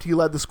he left, he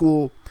led the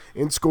school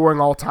in scoring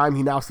all time.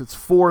 He now sits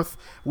 4th,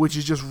 which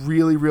is just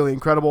really, really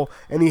incredible,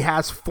 and he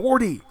has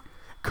 40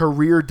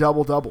 career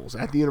double-doubles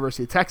at the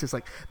University of Texas.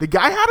 Like, the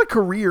guy had a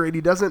career, and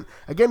he's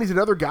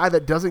another guy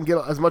that doesn't get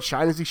as much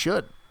shine as he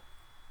should.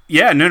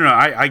 Yeah, no,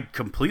 I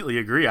completely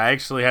agree. I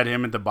actually had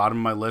him at the bottom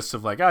of my list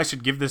of I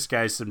should give this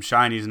guy some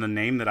shine. He's in a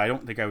name that I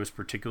don't think I was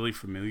particularly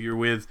familiar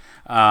with,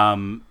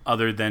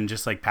 other than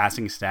just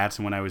passing stats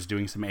and when I was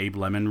doing some Abe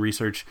Lemon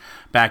research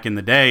back in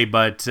the day.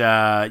 But,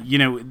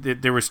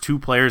 there was 2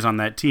 players on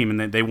that team,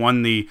 and they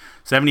won the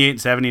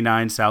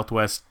 78-79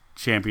 Southwest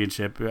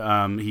Championship.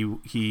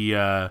 He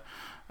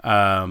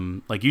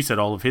like you said,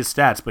 all of his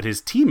stats, but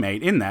his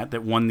teammate in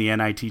that won the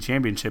NIT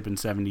championship in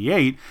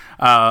 78,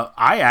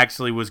 I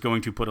actually was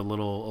going to put a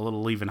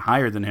little even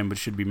higher than him, but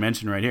should be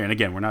mentioned right here. And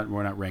again, we're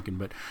not ranking,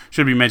 but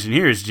should be mentioned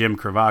here is Jim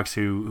Kravox,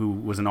 who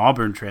was an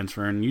Auburn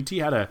transfer, and UT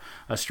had a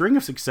string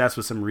of success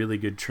with some really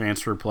good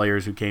transfer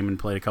players who came and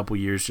played a couple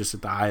years just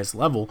at the highest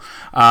level.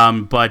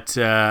 But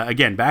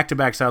again,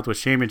 back-to-back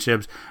Southwest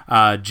championships.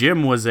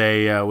 Jim was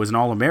an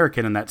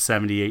All-American in that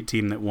 78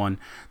 team that won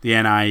the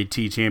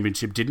NIT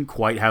championship. Didn't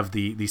quite have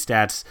the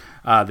stats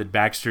that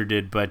Baxter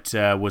did, but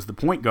was the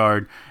point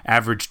guard,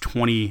 averaged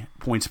 20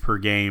 points per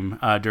game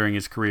during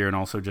his career, and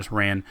also just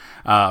ran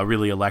a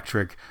really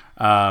electric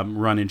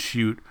run and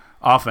shoot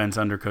offense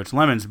under Coach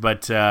Lemons.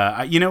 But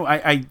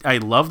I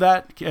love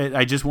that.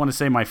 I just want to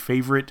say my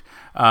favorite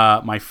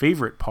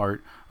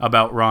part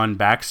about Ron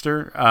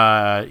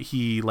Baxter,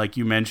 he, like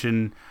you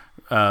mentioned,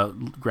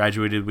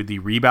 graduated with the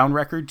rebound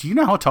record. Do you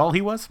know how tall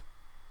he was?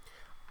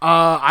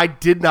 I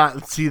did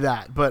not see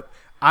that, but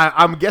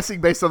I'm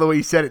guessing based on the way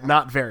you said it,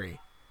 not very.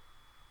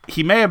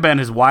 He may have been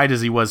as wide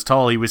as he was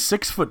tall. He was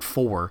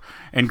 6'4"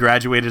 and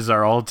graduated as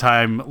our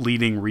all-time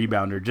leading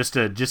rebounder. Just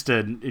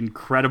an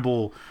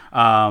incredible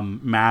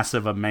mass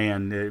of a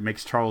man. It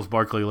makes Charles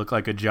Barkley look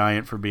like a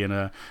giant for being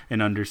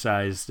an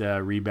undersized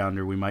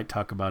rebounder. We might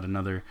talk about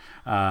another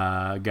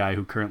guy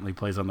who currently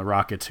plays on the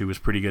Rockets who was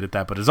pretty good at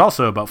that, but is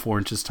also about 4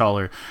 inches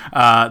taller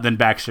than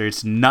Baxter.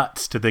 It's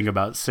nuts to think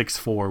about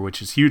 6'4",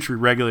 which is huge for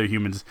regular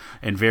humans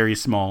and very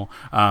small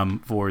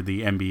for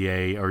the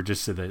NBA or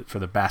just for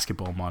the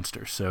basketball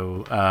monsters.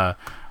 So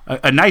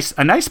a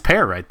nice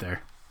pair right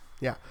there.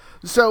 Yeah.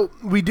 So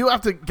we do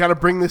have to kind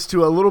of bring this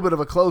to a little bit of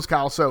a close,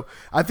 Kyle. So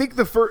I think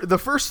the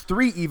first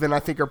 3 even, I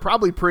think, are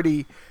probably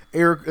pretty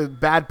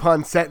bad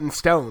pun set in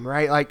stone,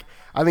 right? Like,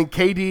 I think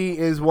KD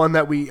is one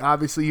that we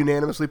obviously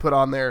unanimously put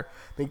on there.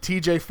 I think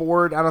TJ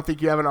Ford, I don't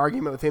think you have an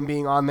argument with him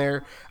being on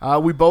there.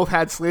 We both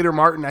had Slater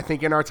Martin, I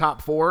think, in our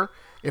top 4,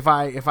 if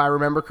I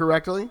remember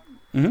correctly.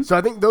 Mm-hmm. So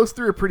I think those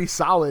 3 are pretty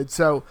solid.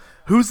 So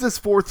who's this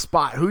 4th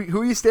spot?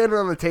 Who are you standing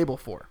on the table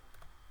for?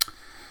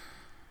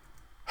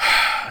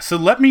 So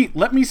let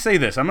me say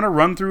this. I'm going to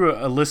run through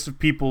a list of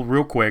people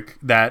real quick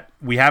that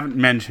we haven't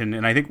mentioned,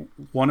 and I think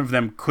one of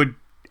them could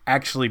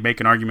actually make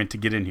an argument to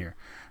get in here.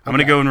 I'm going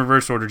to go in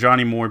reverse order.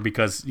 Johnny Moore,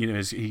 because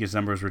his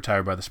number was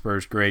retired by the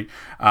Spurs. Great.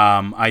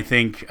 I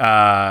think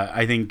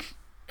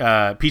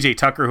PJ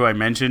Tucker, who I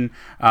mentioned,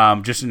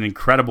 just an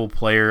incredible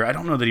player. I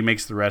don't know that he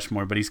makes the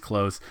Rushmore, but he's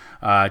close.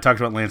 I talked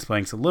about Lance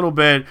Blanks a little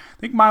bit. I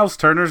think Miles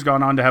Turner's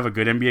gone on to have a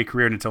good NBA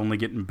career, and it's only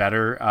getting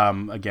better.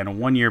 Again, a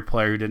one-year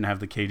player who didn't have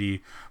the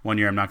KD 1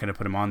 year. I'm not going to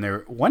put him on there.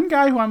 One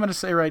guy who I'm going to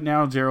say right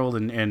now, Gerald,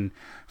 and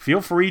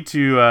feel free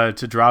to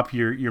drop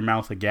your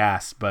mouth of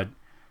gas, but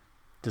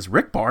does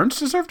Rick Barnes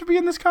deserve to be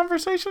in this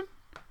conversation?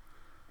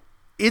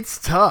 It's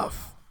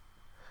tough.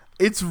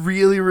 It's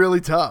really,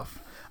 really tough.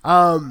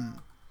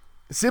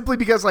 Simply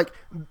because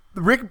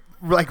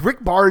Rick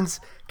Barnes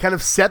kind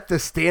of set the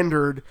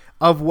standard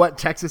of what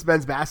Texas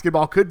men's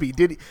basketball could be.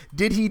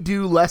 Did he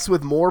do less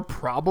with more?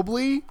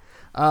 Probably.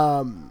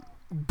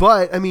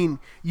 But I mean,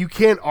 you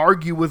can't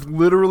argue with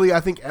literally,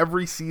 I think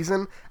every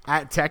season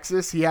at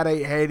Texas, he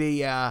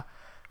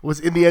was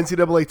in the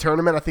NCAA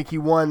tournament. I think he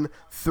won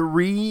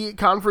 3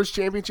 conference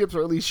championships,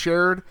 or at least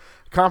shared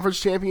conference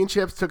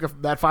championships.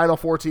 Took that Final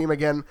Four team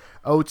again,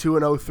 02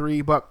 and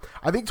 03. But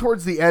I think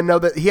towards the end,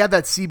 that he had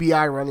that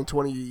CBI run in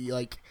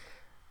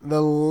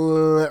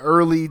the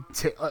early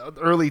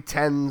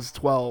 10s,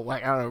 12, I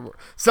don't know,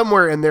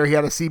 somewhere in there he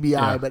had a CBI.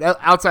 Yeah. But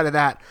outside of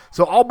that,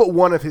 so all but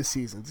one of his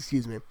seasons,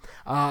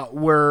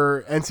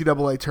 were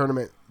NCAA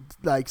tournament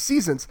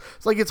seasons.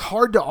 It's it's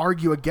hard to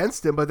argue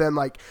against him, but then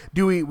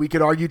we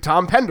could argue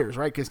Tom Penders,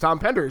 right? Because Tom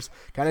Penders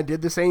kind of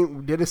did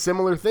a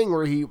similar thing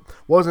where he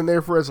wasn't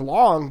there for as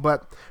long,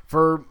 but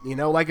for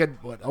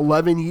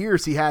 11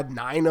 years he had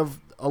 9 of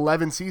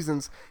 11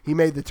 seasons he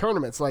made the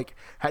tournaments.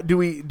 Do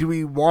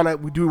we want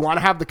to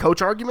have the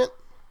coach argument?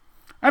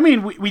 I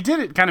mean, we did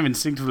it kind of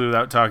instinctively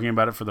without talking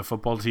about it for the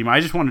football team. I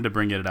just wanted to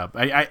bring it up.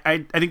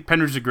 I think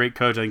Pender's a great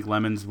coach. I think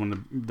Lemon's one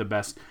of the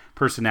best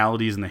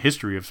personalities in the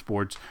history of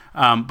sports.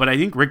 But I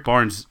think Rick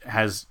Barnes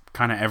has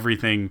kind of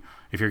everything.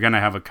 If you're going to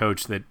have a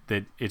coach, that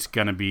it's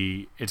going to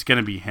be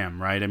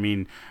him, right? I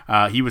mean,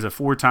 he was a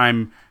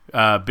 4-time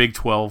Big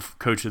 12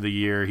 Coach of the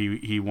Year.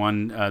 He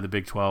won the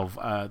Big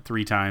 12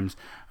 3 times.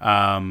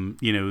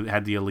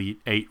 Had the Elite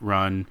 8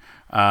 run.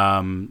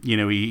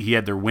 He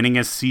had their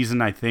winningest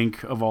season, I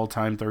think, of all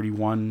time,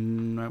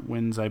 31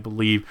 wins, I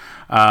believe.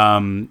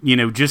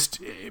 Just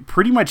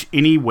pretty much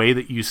any way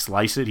that you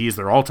slice it, he is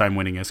their all-time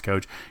winningest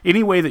coach.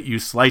 Any way that you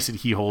slice it,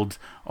 he holds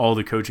all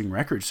the coaching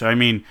records. So, I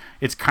mean,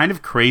 it's kind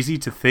of crazy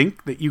to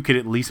think that you could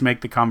at least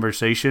make the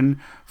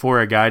conversation for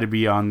a guy to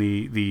be on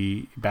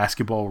the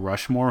basketball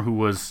Rushmore who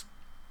was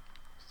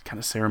kind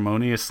of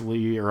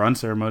ceremoniously or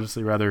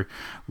unceremoniously rather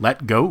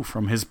let go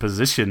from his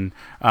position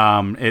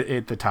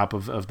at the top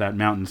of that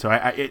mountain. So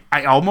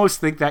I almost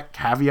think that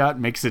caveat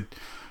makes it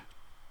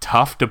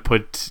tough to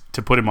put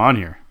him on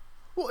here.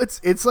 Well,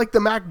 it's like the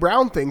Mac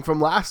Brown thing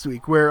from last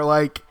week where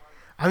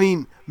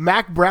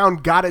Mac Brown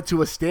got it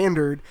to a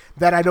standard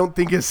that I don't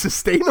think is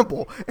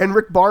sustainable, and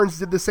Rick Barnes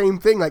did the same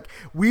thing.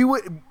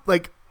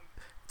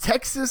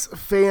 Texas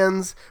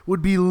fans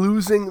would be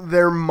losing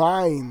their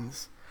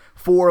minds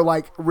for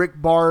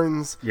Rick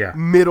Barnes'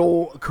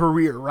 middle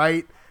career,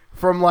 right?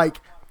 From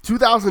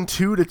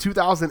 2002 to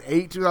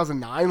 2008,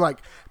 2009,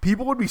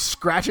 people would be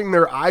scratching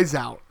their eyes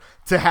out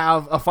to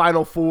have a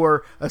Final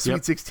Four, a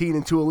Sweet 16,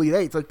 and 2 Elite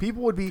Eights.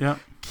 People would be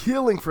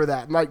killing for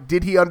that. And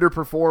did he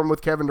underperform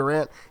with Kevin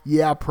Durant?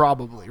 Yeah,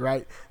 probably,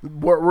 right?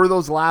 Were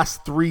those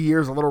last 3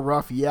 years a little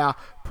rough? Yeah,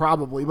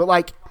 probably.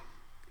 But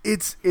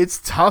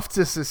it's tough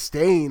to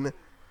sustain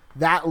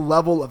that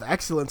level of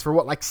excellence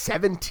for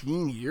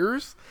 17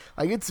 years?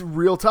 It's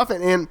real tough.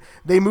 And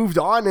they moved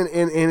on and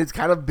it's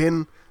kind of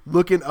been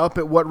looking up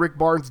at what Rick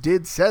Barnes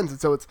did since.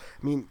 And so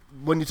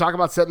when you talk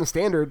about setting the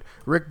standard,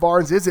 Rick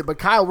Barnes is it. But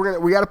Kyle,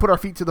 we got to put our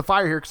feet to the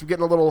fire here because we're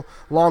getting a little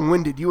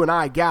long-winded. You and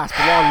I gasped,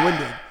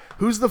 long-winded.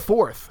 Who's the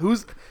fourth?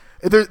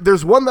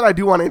 There's one that I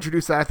do want to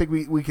introduce that I think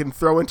we can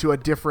throw into a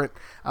different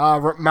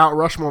Mount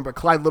Rushmore, but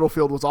Clyde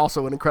Littlefield was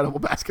also an incredible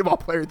basketball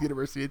player at the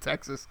University of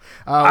Texas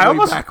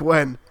back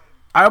when.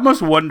 I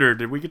almost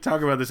wondered if we could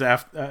talk about this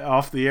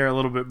off the air a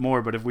little bit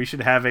more, but if we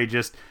should have a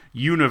just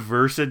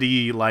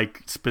university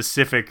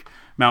specific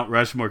Mount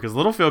Rushmore, because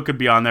Littlefield could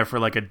be on there for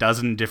a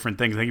dozen different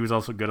things. I think he was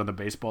also good on the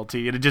baseball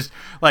team. And it just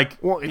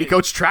he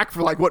coached track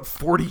for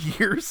 40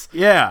 years.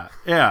 Yeah.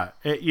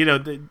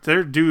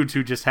 They're dudes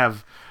who just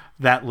have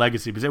that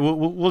legacy. But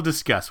we'll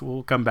discuss.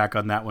 We'll come back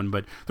on that one.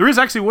 But there is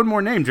actually one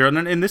more name, Gerald,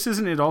 and this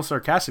isn't at all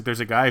sarcastic. There's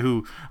a guy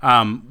who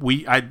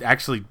I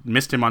actually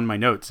missed him on my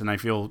notes, and I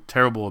feel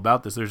terrible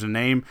about this. There's a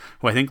name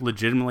who I think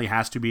legitimately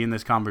has to be in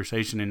this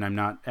conversation, and I'm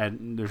not.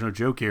 There's no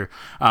joke here.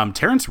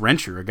 Terrence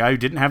Rencher, a guy who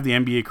didn't have the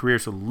NBA career,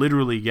 so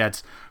literally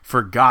gets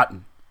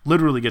forgotten. When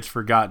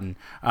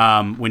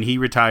he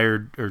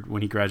retired, or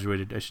when he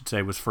graduated, I should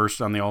say, was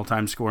first on the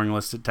all-time scoring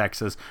list at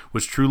Texas,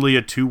 was truly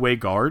a two-way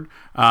guard.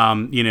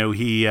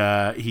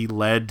 He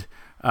led,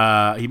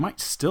 he might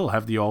still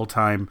have the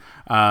all-time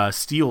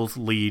steals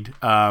lead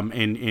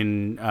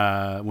in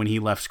when he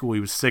left school. He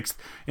was 6th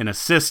in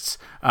assists,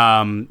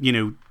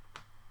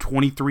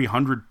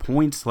 2,300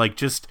 points,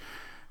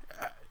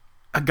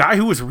 a guy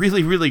who was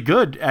really, really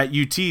good at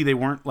UT. They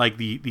weren't like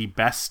the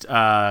best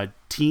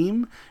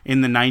team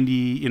in the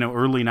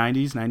early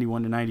 90s,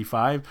 91 to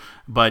 95.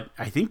 But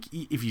I think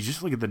if you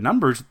just look at the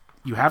numbers,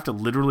 you have to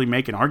literally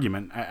make an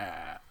argument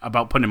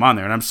about putting him on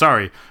there. And I'm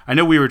sorry, I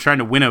know we were trying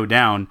to winnow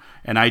down,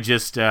 and I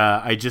just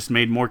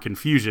made more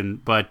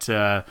confusion. But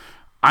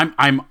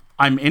I'm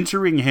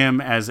entering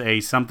him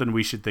as something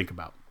we should think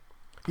about.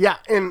 Yeah,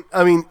 and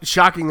I mean,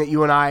 shocking that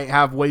you and I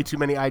have way too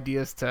many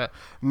ideas to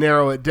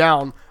narrow it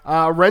down.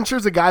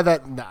 Rencher's a guy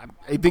that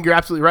I think you're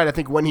absolutely right. I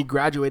think when he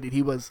graduated,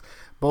 he was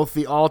both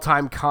the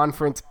all-time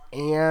conference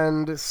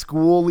and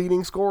school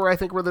leading scorer, I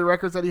think were the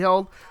records that he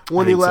held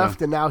when he left.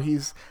 So. And now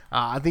he's,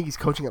 I think he's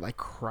coaching at like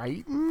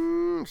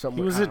Creighton.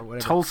 He was at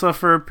Tulsa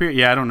for a period.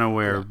 Yeah, I don't know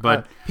where,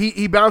 but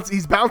he's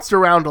bounced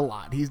around a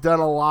lot. He's done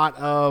a lot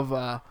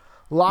of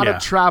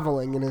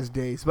traveling in his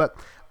days, but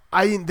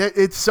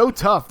it's so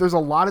tough. There's a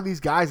lot of these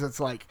guys that's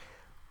like,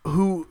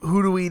 who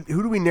do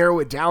we narrow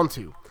it down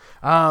to?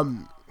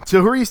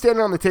 So who are you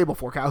standing on the table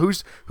for, Kyle?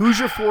 Who's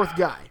your fourth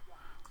guy?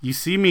 You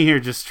see me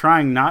here just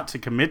trying not to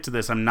commit to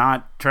this. I'm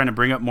not trying to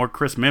bring up more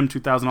Chris Mim,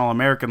 2000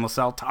 All-American,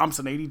 LaSalle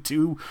Thompson,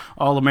 82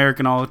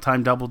 All-American,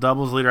 all-time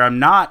double-doubles leader. I'm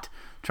not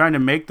trying to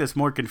make this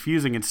more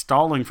confusing and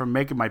stalling from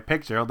making my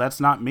pick, Gerald.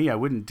 That's not me. I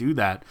wouldn't do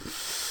that.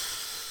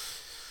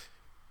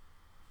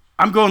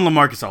 I'm going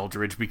LaMarcus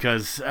Aldridge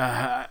because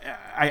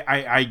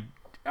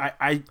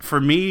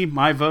for me,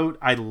 my vote,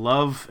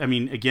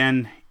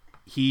 again,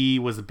 he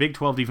was the Big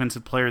 12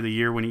 Defensive Player of the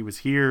Year when he was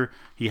here.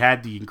 He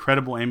had the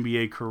incredible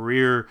NBA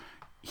career.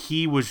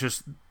 He was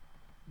just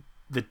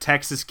the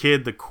Texas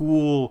kid, the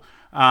cool,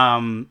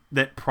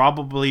 that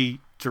probably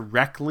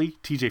directly,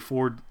 TJ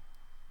Ford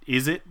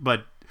is it,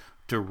 but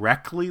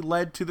directly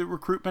led to the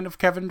recruitment of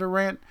Kevin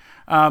Durant.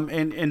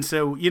 And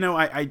so,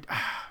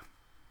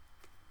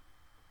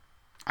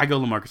 I go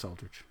LaMarcus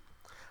Aldridge.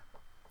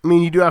 I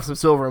mean, you do have some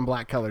silver and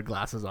black colored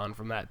glasses on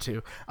from that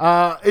too.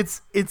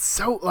 It's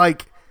so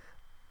like,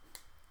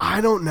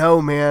 I don't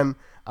know, man.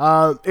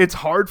 It's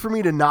hard for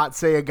me to not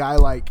say a guy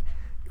like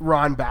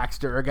Ron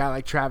Baxter, a guy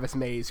like Travis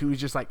Mays, who's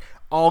just like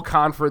all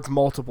conference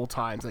multiple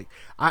times. Like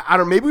I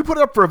don't. Maybe we put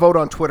it up for a vote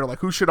on Twitter. Like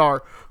who should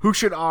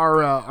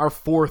our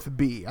fourth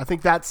be? I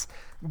think that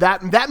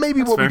may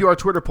be what fair. We do our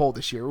Twitter poll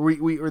this year,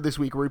 or this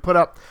week, where we put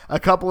up a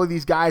couple of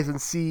these guys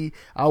and see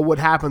what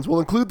happens.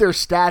 We'll include their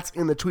stats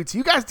in the tweets. So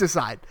you guys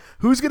decide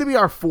who's going to be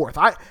our fourth.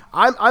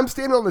 I'm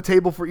standing on the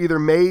table for either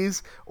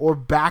Mays or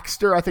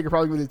Baxter. I think are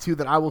probably going to be the two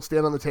that I will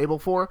stand on the table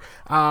for.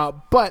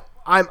 But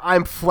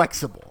I'm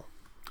flexible.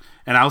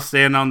 And I'll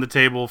stand on the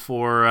table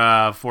for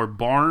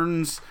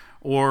Barnes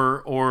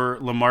or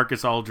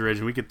LaMarcus Aldridge,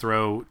 and we could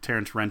throw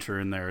Terrence Rencher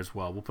in there as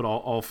well. We'll put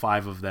all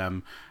five of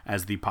them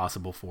as the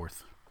possible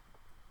fourth.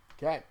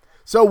 Okay.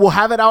 So we'll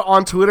have it out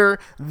on Twitter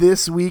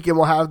this week, and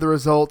we'll have the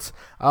results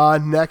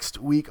next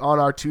week on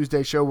our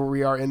Tuesday show where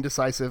we are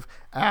indecisive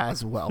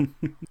as well.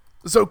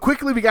 So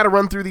quickly, we got to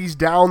run through these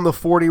down the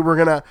 40. We're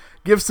going to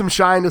give some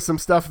shine to some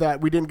stuff that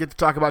we didn't get to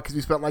talk about because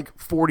we spent like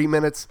 40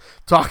 minutes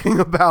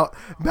talking about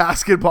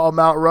basketball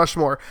Mount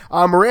Rushmore.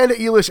 Miranda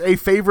Eilish, a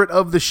favorite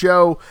of the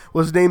show,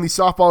 was named the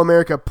Softball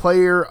America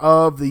Player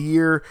of the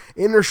Year.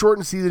 In her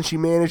shortened season, she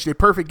managed a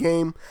perfect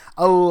game,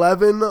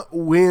 11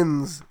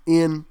 wins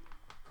in,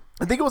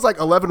 I think it was like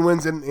 11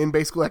 wins in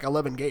basically like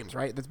 11 games,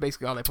 right? That's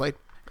basically all they played.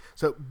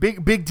 So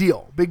big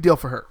deal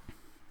for her.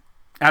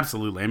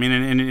 Absolutely. I mean,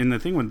 and the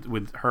thing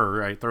with her,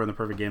 right, throwing the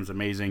perfect game is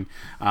amazing.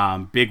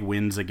 Big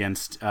wins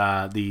against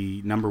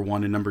the number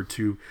 1 and number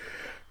 2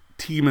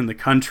 team in the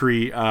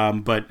country.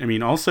 But, I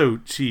mean, also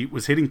she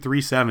was hitting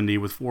 .370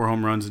 with 4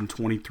 home runs and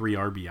 23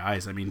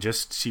 RBIs. I mean,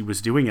 just she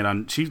was doing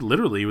it she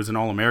literally was an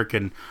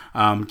All-American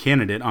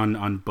candidate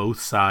on both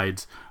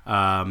sides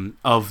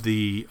of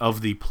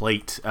the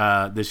plate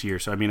this year.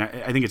 So, I mean,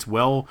 I think it's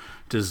well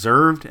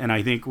deserved, and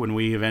I think when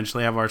we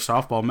eventually have our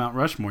softball Mount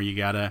Rushmore,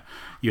 you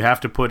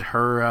have to put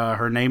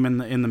her name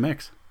in the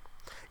mix.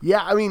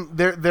 Yeah, I mean,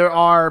 there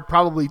are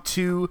probably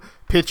 2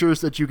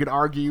 pitchers that you could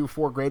argue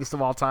for greatest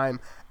of all time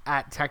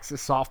at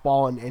Texas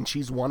softball, and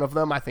she's one of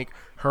them. I think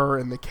her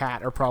and the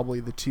Cat are probably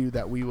the 2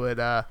 that we would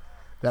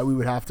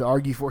have to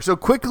argue for. So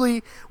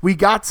quickly, we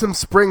got some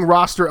spring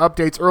roster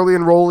updates. Early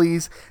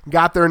enrollees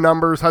got their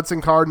numbers. Hudson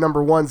Card,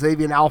 number 1.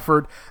 Xavier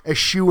Alford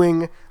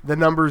eschewing the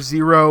number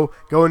 0.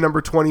 Going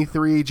number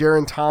 23.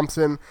 Jaron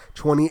Thompson,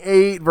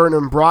 28.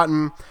 Vernon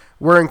Broughton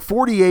wearing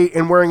 48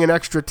 and wearing an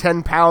extra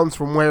 10 pounds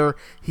from where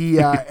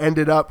he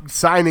ended up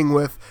signing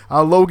with.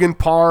 Logan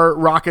Parr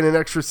rocking an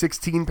extra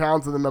 16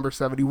 pounds in the number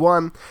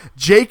 71.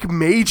 Jake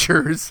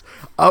Majors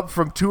up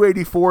from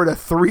 284 to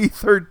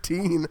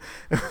 313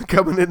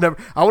 coming in number.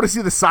 I want to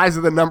see the size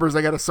of the numbers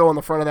I got to sew on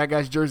the front of that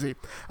guy's jersey.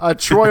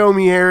 Troy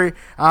Omieri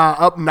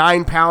up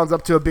 9 pounds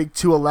up to a big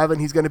 211.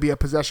 He's going to be a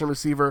possession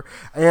receiver.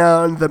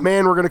 And the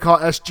man we're going to call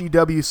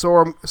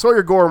SGW,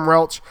 Sawyer Gorham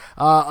Welch,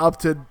 up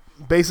to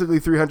basically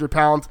 300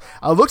 pounds.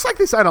 Looks like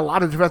they signed a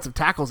lot of defensive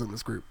tackles in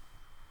this group.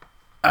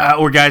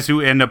 Or guys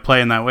who end up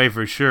playing that way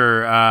for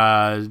sure.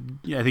 I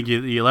think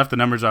you left the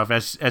numbers off.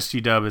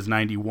 SG Dub is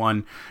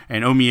 91,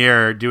 and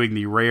Omier doing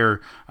the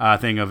rare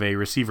thing of a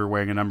receiver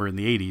wearing a number in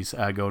the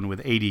 80s, going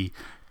with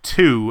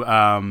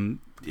 82.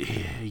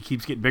 He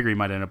keeps getting bigger. He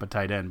might end up a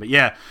tight end, but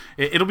yeah,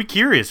 it'll be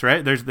curious,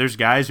 right? There's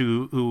guys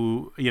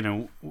who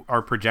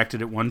are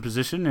projected at one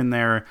position in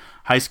their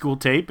high school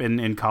tape,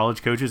 and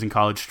college coaches and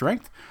college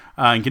strength.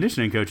 And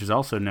conditioning coaches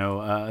also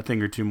know a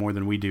thing or two more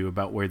than we do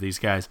about where these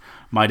guys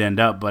might end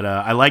up. But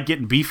I like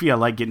getting beefy. I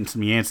like getting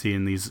some Yancey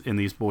in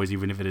these boys,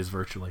 even if it is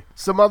virtually.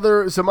 Some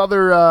other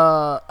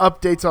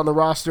updates on the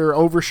roster.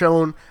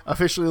 Overshone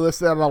officially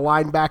listed on a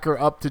linebacker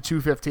up to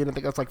 215. I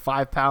think that's like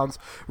 5 pounds.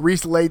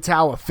 Reese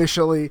Laytow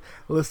officially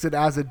listed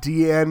as a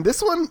DN.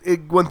 This one,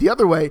 it went the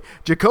other way.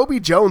 Jacoby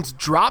Jones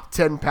dropped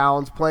 10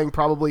 pounds, playing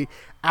probably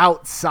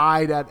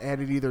outside at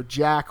either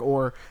jack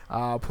or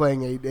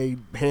playing a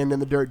hand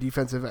in the dirt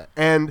defensive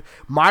end.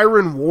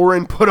 Myron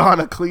Warren put on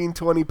a clean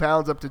 20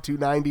 pounds up to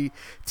 290.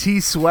 T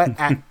Sweat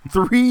at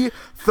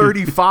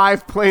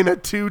 335 playing a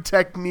 3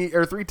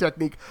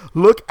 technique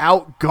look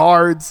out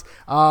guards.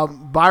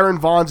 Byron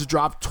Vaughn's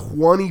dropped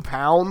 20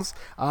 pounds,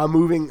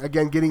 moving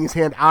again, getting his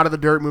hand out of the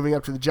dirt, moving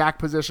up to the jack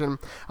position.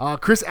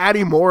 Chris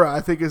Adimora,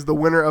 I think, is the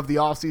winner of the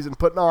offseason,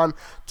 putting on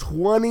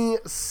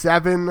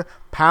 27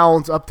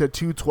 pounds up to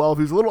 212.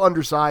 He's a little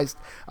undersized.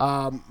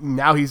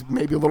 Now he's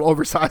maybe a little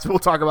oversized. We'll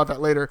talk about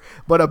that later.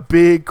 But a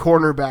big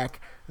cornerback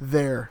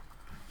there.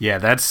 Yeah,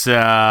 that's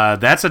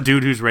a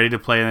dude who's ready to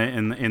play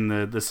in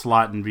the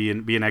slot and be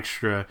an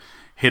extra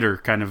hitter,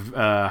 kind of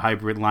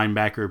hybrid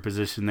linebacker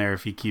position there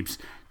if he keeps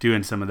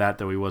doing some of that,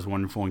 though he was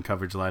wonderful in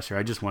coverage last year.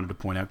 I just wanted to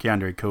point out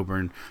Keandre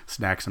Coburn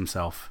snacks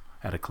himself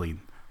at a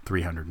clean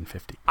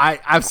 350.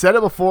 I've said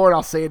it before and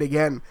I'll say it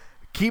again.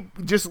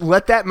 Just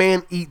let that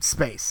man eat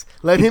space.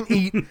 Let him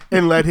eat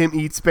and let him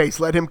eat space.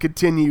 Let him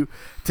continue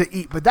to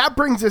eat. But that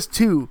brings us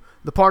to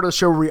the part of the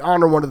show where we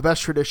honor one of the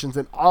best traditions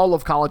in all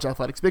of college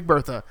athletics, Big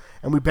Bertha,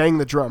 and we bang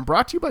the drum.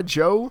 Brought to you by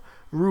Joe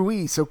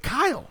Ruiz. So,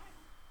 Kyle,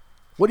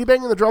 what are you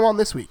banging the drum on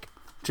this week?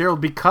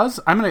 Gerald,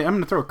 because I'm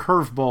gonna throw a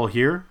curveball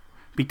here.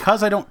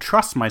 Because I don't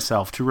trust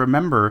myself to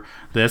remember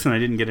this, and I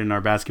didn't get in our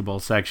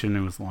basketball section,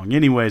 it was long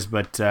anyways,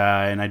 but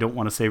and I don't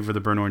want to save for the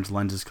burnt orange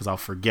lenses because I'll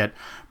forget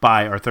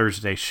by our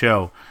Thursday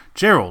show.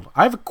 Gerald,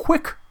 I have a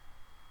quick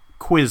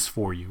quiz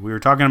for you. We were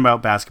talking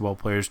about basketball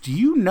players. Do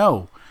you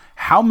know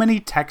how many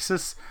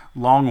Texas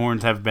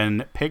Longhorns have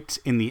been picked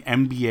in the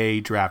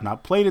NBA draft?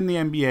 Not played in the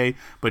NBA,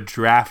 but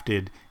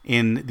drafted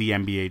in the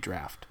NBA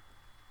draft.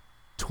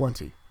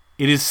 20.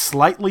 It is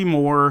slightly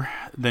more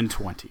than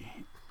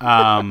 20.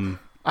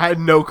 I had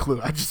no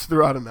clue. I just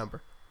threw out a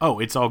number. Oh,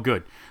 it's all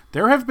good.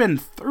 There have been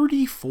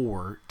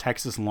 34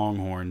 Texas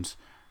Longhorns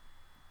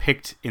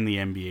picked in the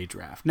NBA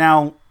draft.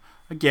 Now,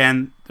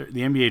 again, the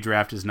NBA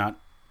draft is not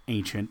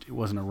ancient. It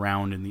wasn't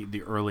around in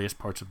the earliest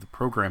parts of the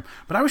program.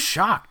 But I was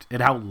shocked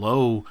at how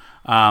low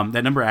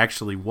that number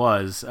actually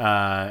was.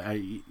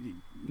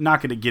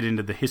 Not going to get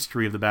into the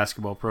history of the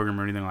basketball program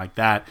or anything like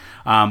that.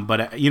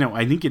 But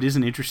I think it is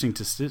an interesting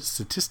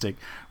statistic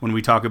when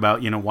we talk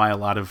about,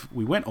 why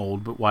we went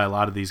old, but why a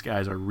lot of these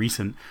guys are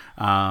recent.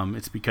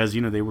 It's because,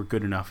 they were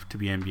good enough to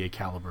be NBA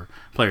caliber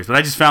players. But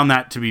I just found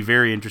that to be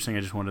very interesting.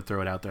 I just wanted to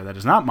throw it out there. That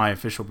is not my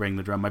official Bang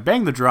the Drum. My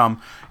Bang the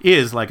Drum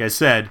is, like I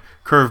said,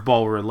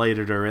 curveball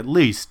related, or at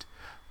least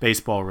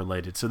baseball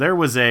related. So there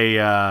was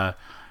a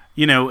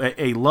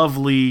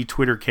lovely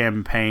Twitter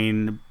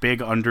campaign,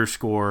 big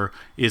underscore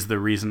is the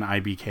reason I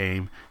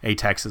became a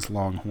Texas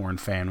Longhorn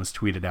fan, was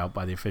tweeted out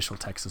by the official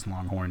Texas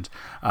Longhorns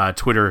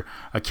Twitter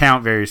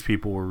account. Various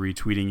people were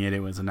retweeting it.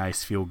 It was a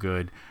nice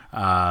feel-good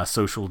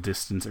physical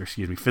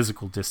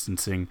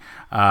distancing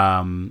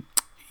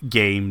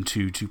game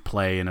to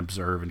play and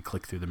observe and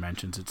click through the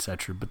mentions,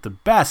 etc. But the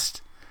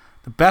best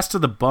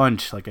of the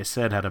bunch, like I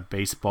said, had a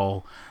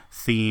baseball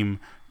theme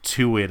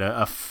to it.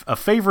 A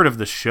favorite of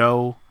the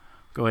show,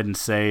 go ahead and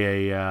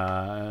say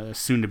a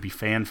soon-to-be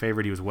fan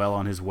favorite. He was well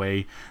on his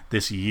way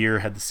this year,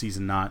 had the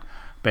season not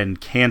been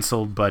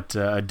canceled, but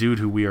a dude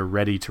who we are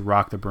ready to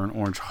rock the burnt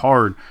orange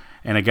hard,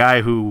 and a guy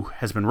who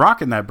has been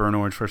rocking that burnt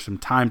orange for some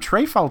time.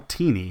 Trey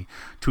Faltini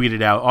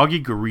tweeted out,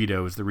 Augie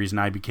Garrido is the reason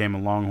I became a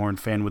Longhorn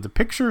fan, with a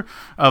picture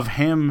of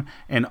him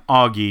and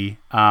Augie.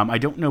 I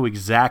don't know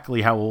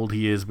exactly how old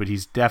he is, but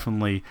he's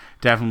definitely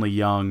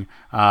young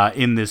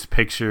in this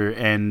picture.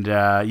 And,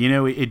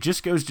 it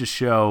just goes to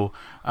show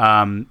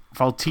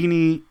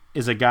Faltini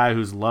is a guy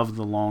who's loved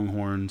the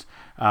Longhorns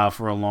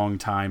for a long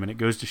time, and it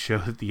goes to show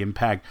that the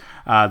impact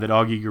that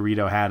Augie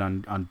Garrido had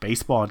on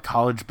baseball, and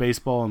college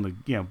baseball,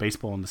 and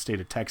baseball in the state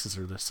of Texas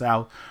or the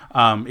South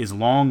is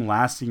long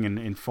lasting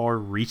and far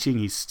reaching.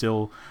 He's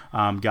still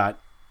got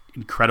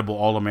incredible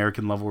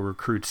All-American level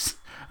recruits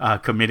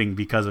committing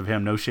because of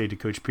him. No shade to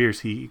Coach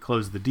Pierce, he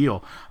closed the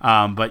deal,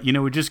 but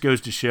it just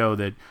goes to show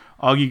that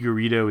Augie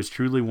Garrido is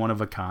truly one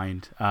of a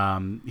kind.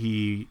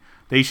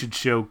 They should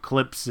show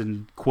clips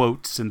and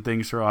quotes and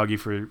things for Augie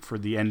for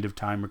the end of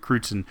time.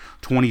 Recruits in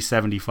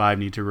 2075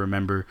 need to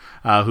remember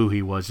who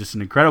he was. Just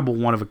an incredible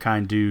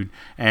one-of-a-kind dude,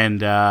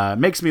 and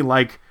makes me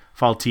like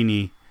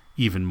Faltini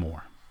even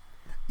more.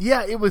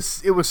 Yeah, it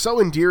was so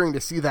endearing to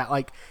see that.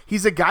 Like,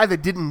 he's a guy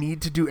that didn't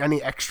need to do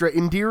any extra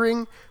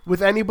endearing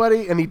with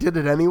anybody, and he did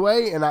it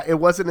anyway. And it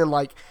wasn't in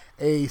like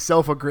a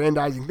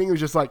self-aggrandizing thing. It was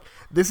just like,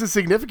 this is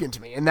significant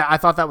to me, and I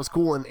thought that was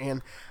cool.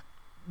 And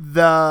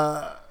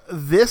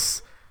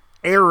this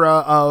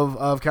era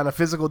of kind of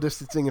physical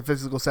distancing and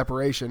physical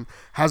separation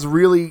has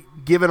really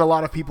given a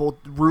lot of people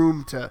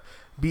room to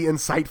be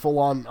insightful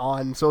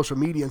on social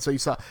media. And so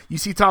you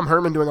see Tom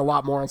Herman doing a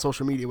lot more on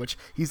social media, which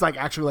he's like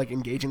actually like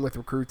engaging with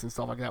recruits and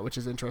stuff like that, which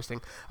is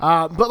interesting.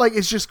 But like,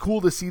 it's just cool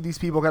to see these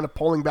people kind of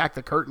pulling back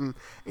the curtain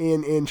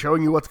and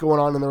showing you what's going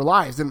on in their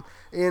lives. And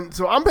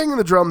so I'm banging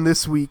the drum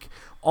this week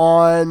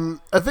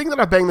on a thing that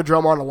I bang the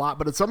drum on a lot,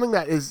 but it's something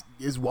that is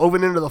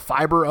woven into the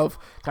fiber of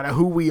kind of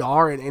who we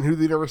are and who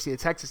the University of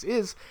Texas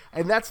is,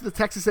 and that's the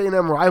Texas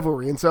A&M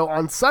rivalry. And so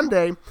on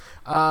Sunday,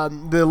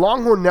 the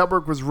Longhorn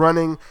Network was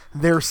running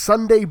their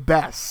Sunday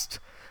Best.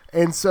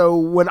 And so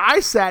when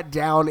I sat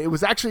down, it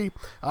was actually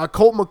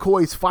Colt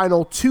McCoy's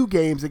final 2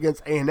 games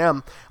against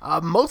A&M.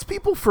 Most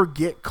people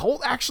forget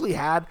Colt actually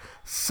had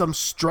some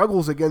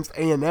struggles against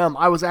A&M.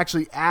 I was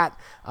actually at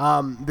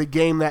the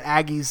game that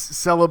Aggies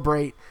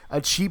celebrate a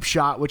cheap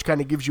shot, which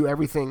kind of gives you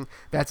everything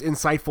that's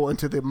insightful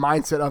into the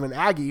mindset of an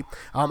Aggie.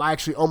 I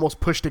actually almost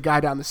pushed a guy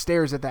down the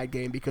stairs at that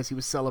game because he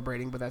was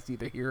celebrating, but that's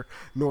neither here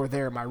nor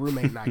there. My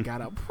roommate and I got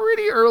up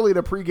pretty early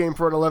to pregame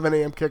for an 11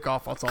 a.m.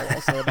 kickoff. That's all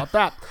I'll say about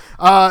that.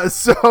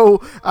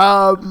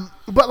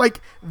 But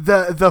like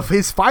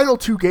his final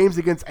 2 games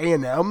against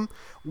A&M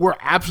were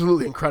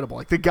absolutely incredible.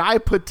 Like, the guy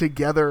put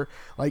together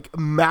like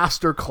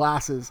master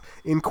classes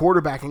in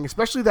quarterbacking,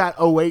 especially that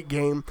 08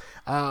 game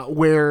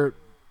where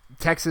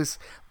Texas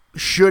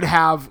should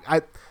have.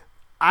 I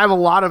have a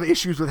lot of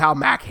issues with how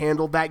Mac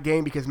handled that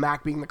game because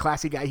Mac, being the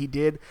classy guy he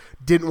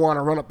didn't want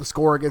to run up the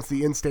score against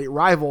the in-state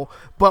rival.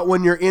 But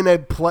when you're in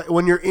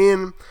when you're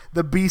in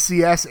the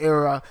BCS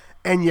era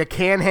and you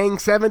can hang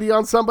 70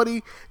 on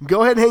somebody,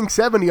 go ahead and hang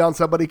 70 on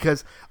somebody,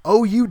 because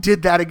OU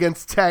did that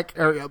against Tech,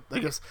 or I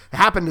guess it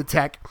happened to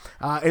Tech,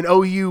 and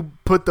OU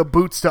put the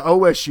boots to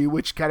OSU,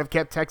 which kind of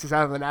kept Texas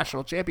out of the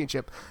national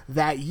championship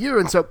that year.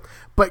 And so,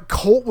 but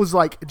Colt was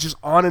like just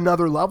on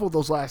another level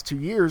those last 2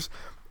 years,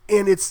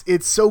 and it's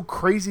so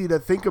crazy to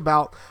think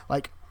about.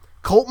 Like,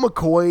 Colt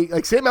McCoy,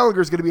 like, Sam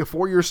Ehlinger is going to be a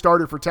 4-year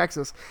starter for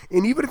Texas,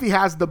 and even if he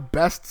has the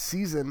best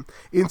season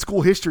in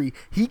school history,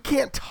 he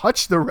can't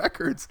touch the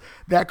records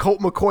that Colt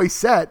McCoy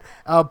set,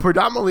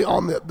 predominantly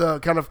on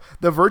the kind of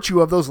the virtue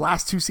of those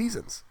last 2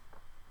 seasons.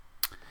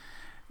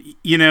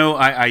 You know,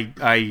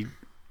 I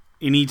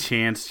any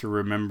chance to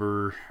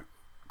remember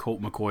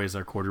Colt McCoy as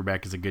our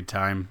quarterback is a good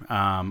time.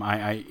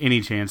 I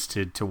any chance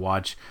to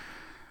watch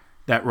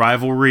that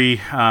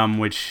rivalry,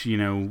 which, you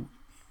know,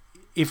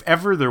 if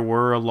ever there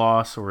were a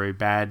loss or a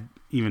bad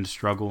even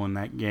struggle in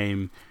that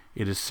game,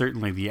 it is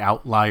certainly the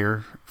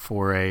outlier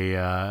for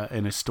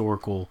an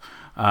historical.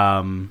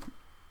 I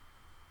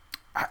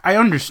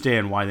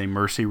understand why they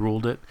mercy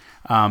ruled it,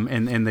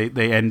 and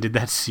they ended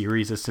that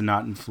series as to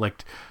not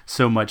inflict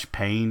so much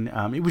pain.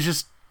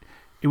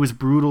 It was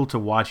brutal to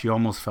watch. You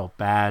almost felt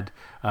bad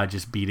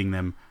just beating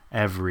them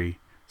every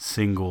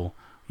single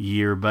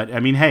year. But I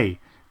mean, hey,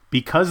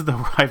 because the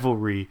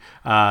rivalry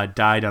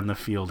died on the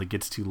field, it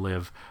gets to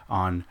live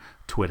on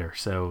Twitter.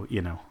 So,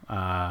 you know,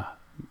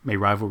 may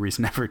rivalries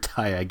never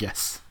die, I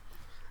guess.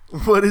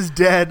 What is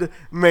dead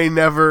may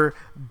never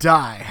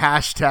die.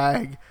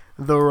 Hashtag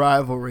the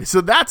rivalry. So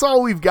that's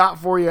all we've got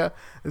for you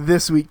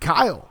this week.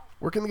 Kyle,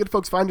 where can the good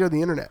folks find you on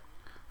the internet?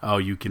 Oh,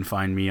 you can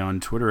find me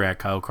on Twitter at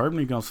Kyle Carbon.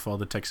 You can also follow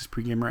the Texas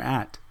Pregamer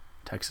at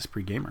Texas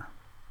Pregamer.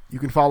 You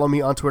can follow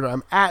me on Twitter.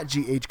 I'm at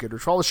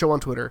GHGoodrich. Follow the show on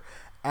Twitter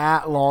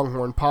at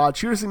Longhorn Pod.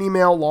 Shoot us an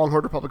email,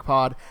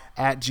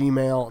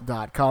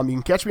 longhornrepublicpod@gmail.com. You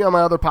can catch me on my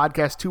other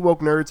podcast, Two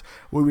Woke Nerds,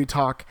 where we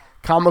talk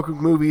comic book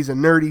movies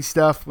and nerdy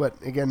stuff. But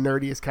again,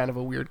 nerdy is kind of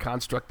a weird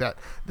construct that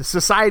the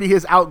society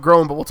has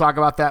outgrown, but we'll talk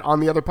about that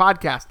on the other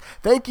podcast.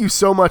 Thank you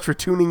so much for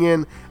tuning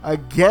in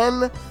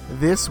again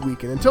this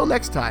week. And until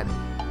next time,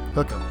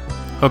 hook 'em.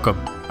 Hook 'em.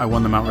 I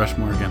won the Mount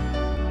Rushmore again.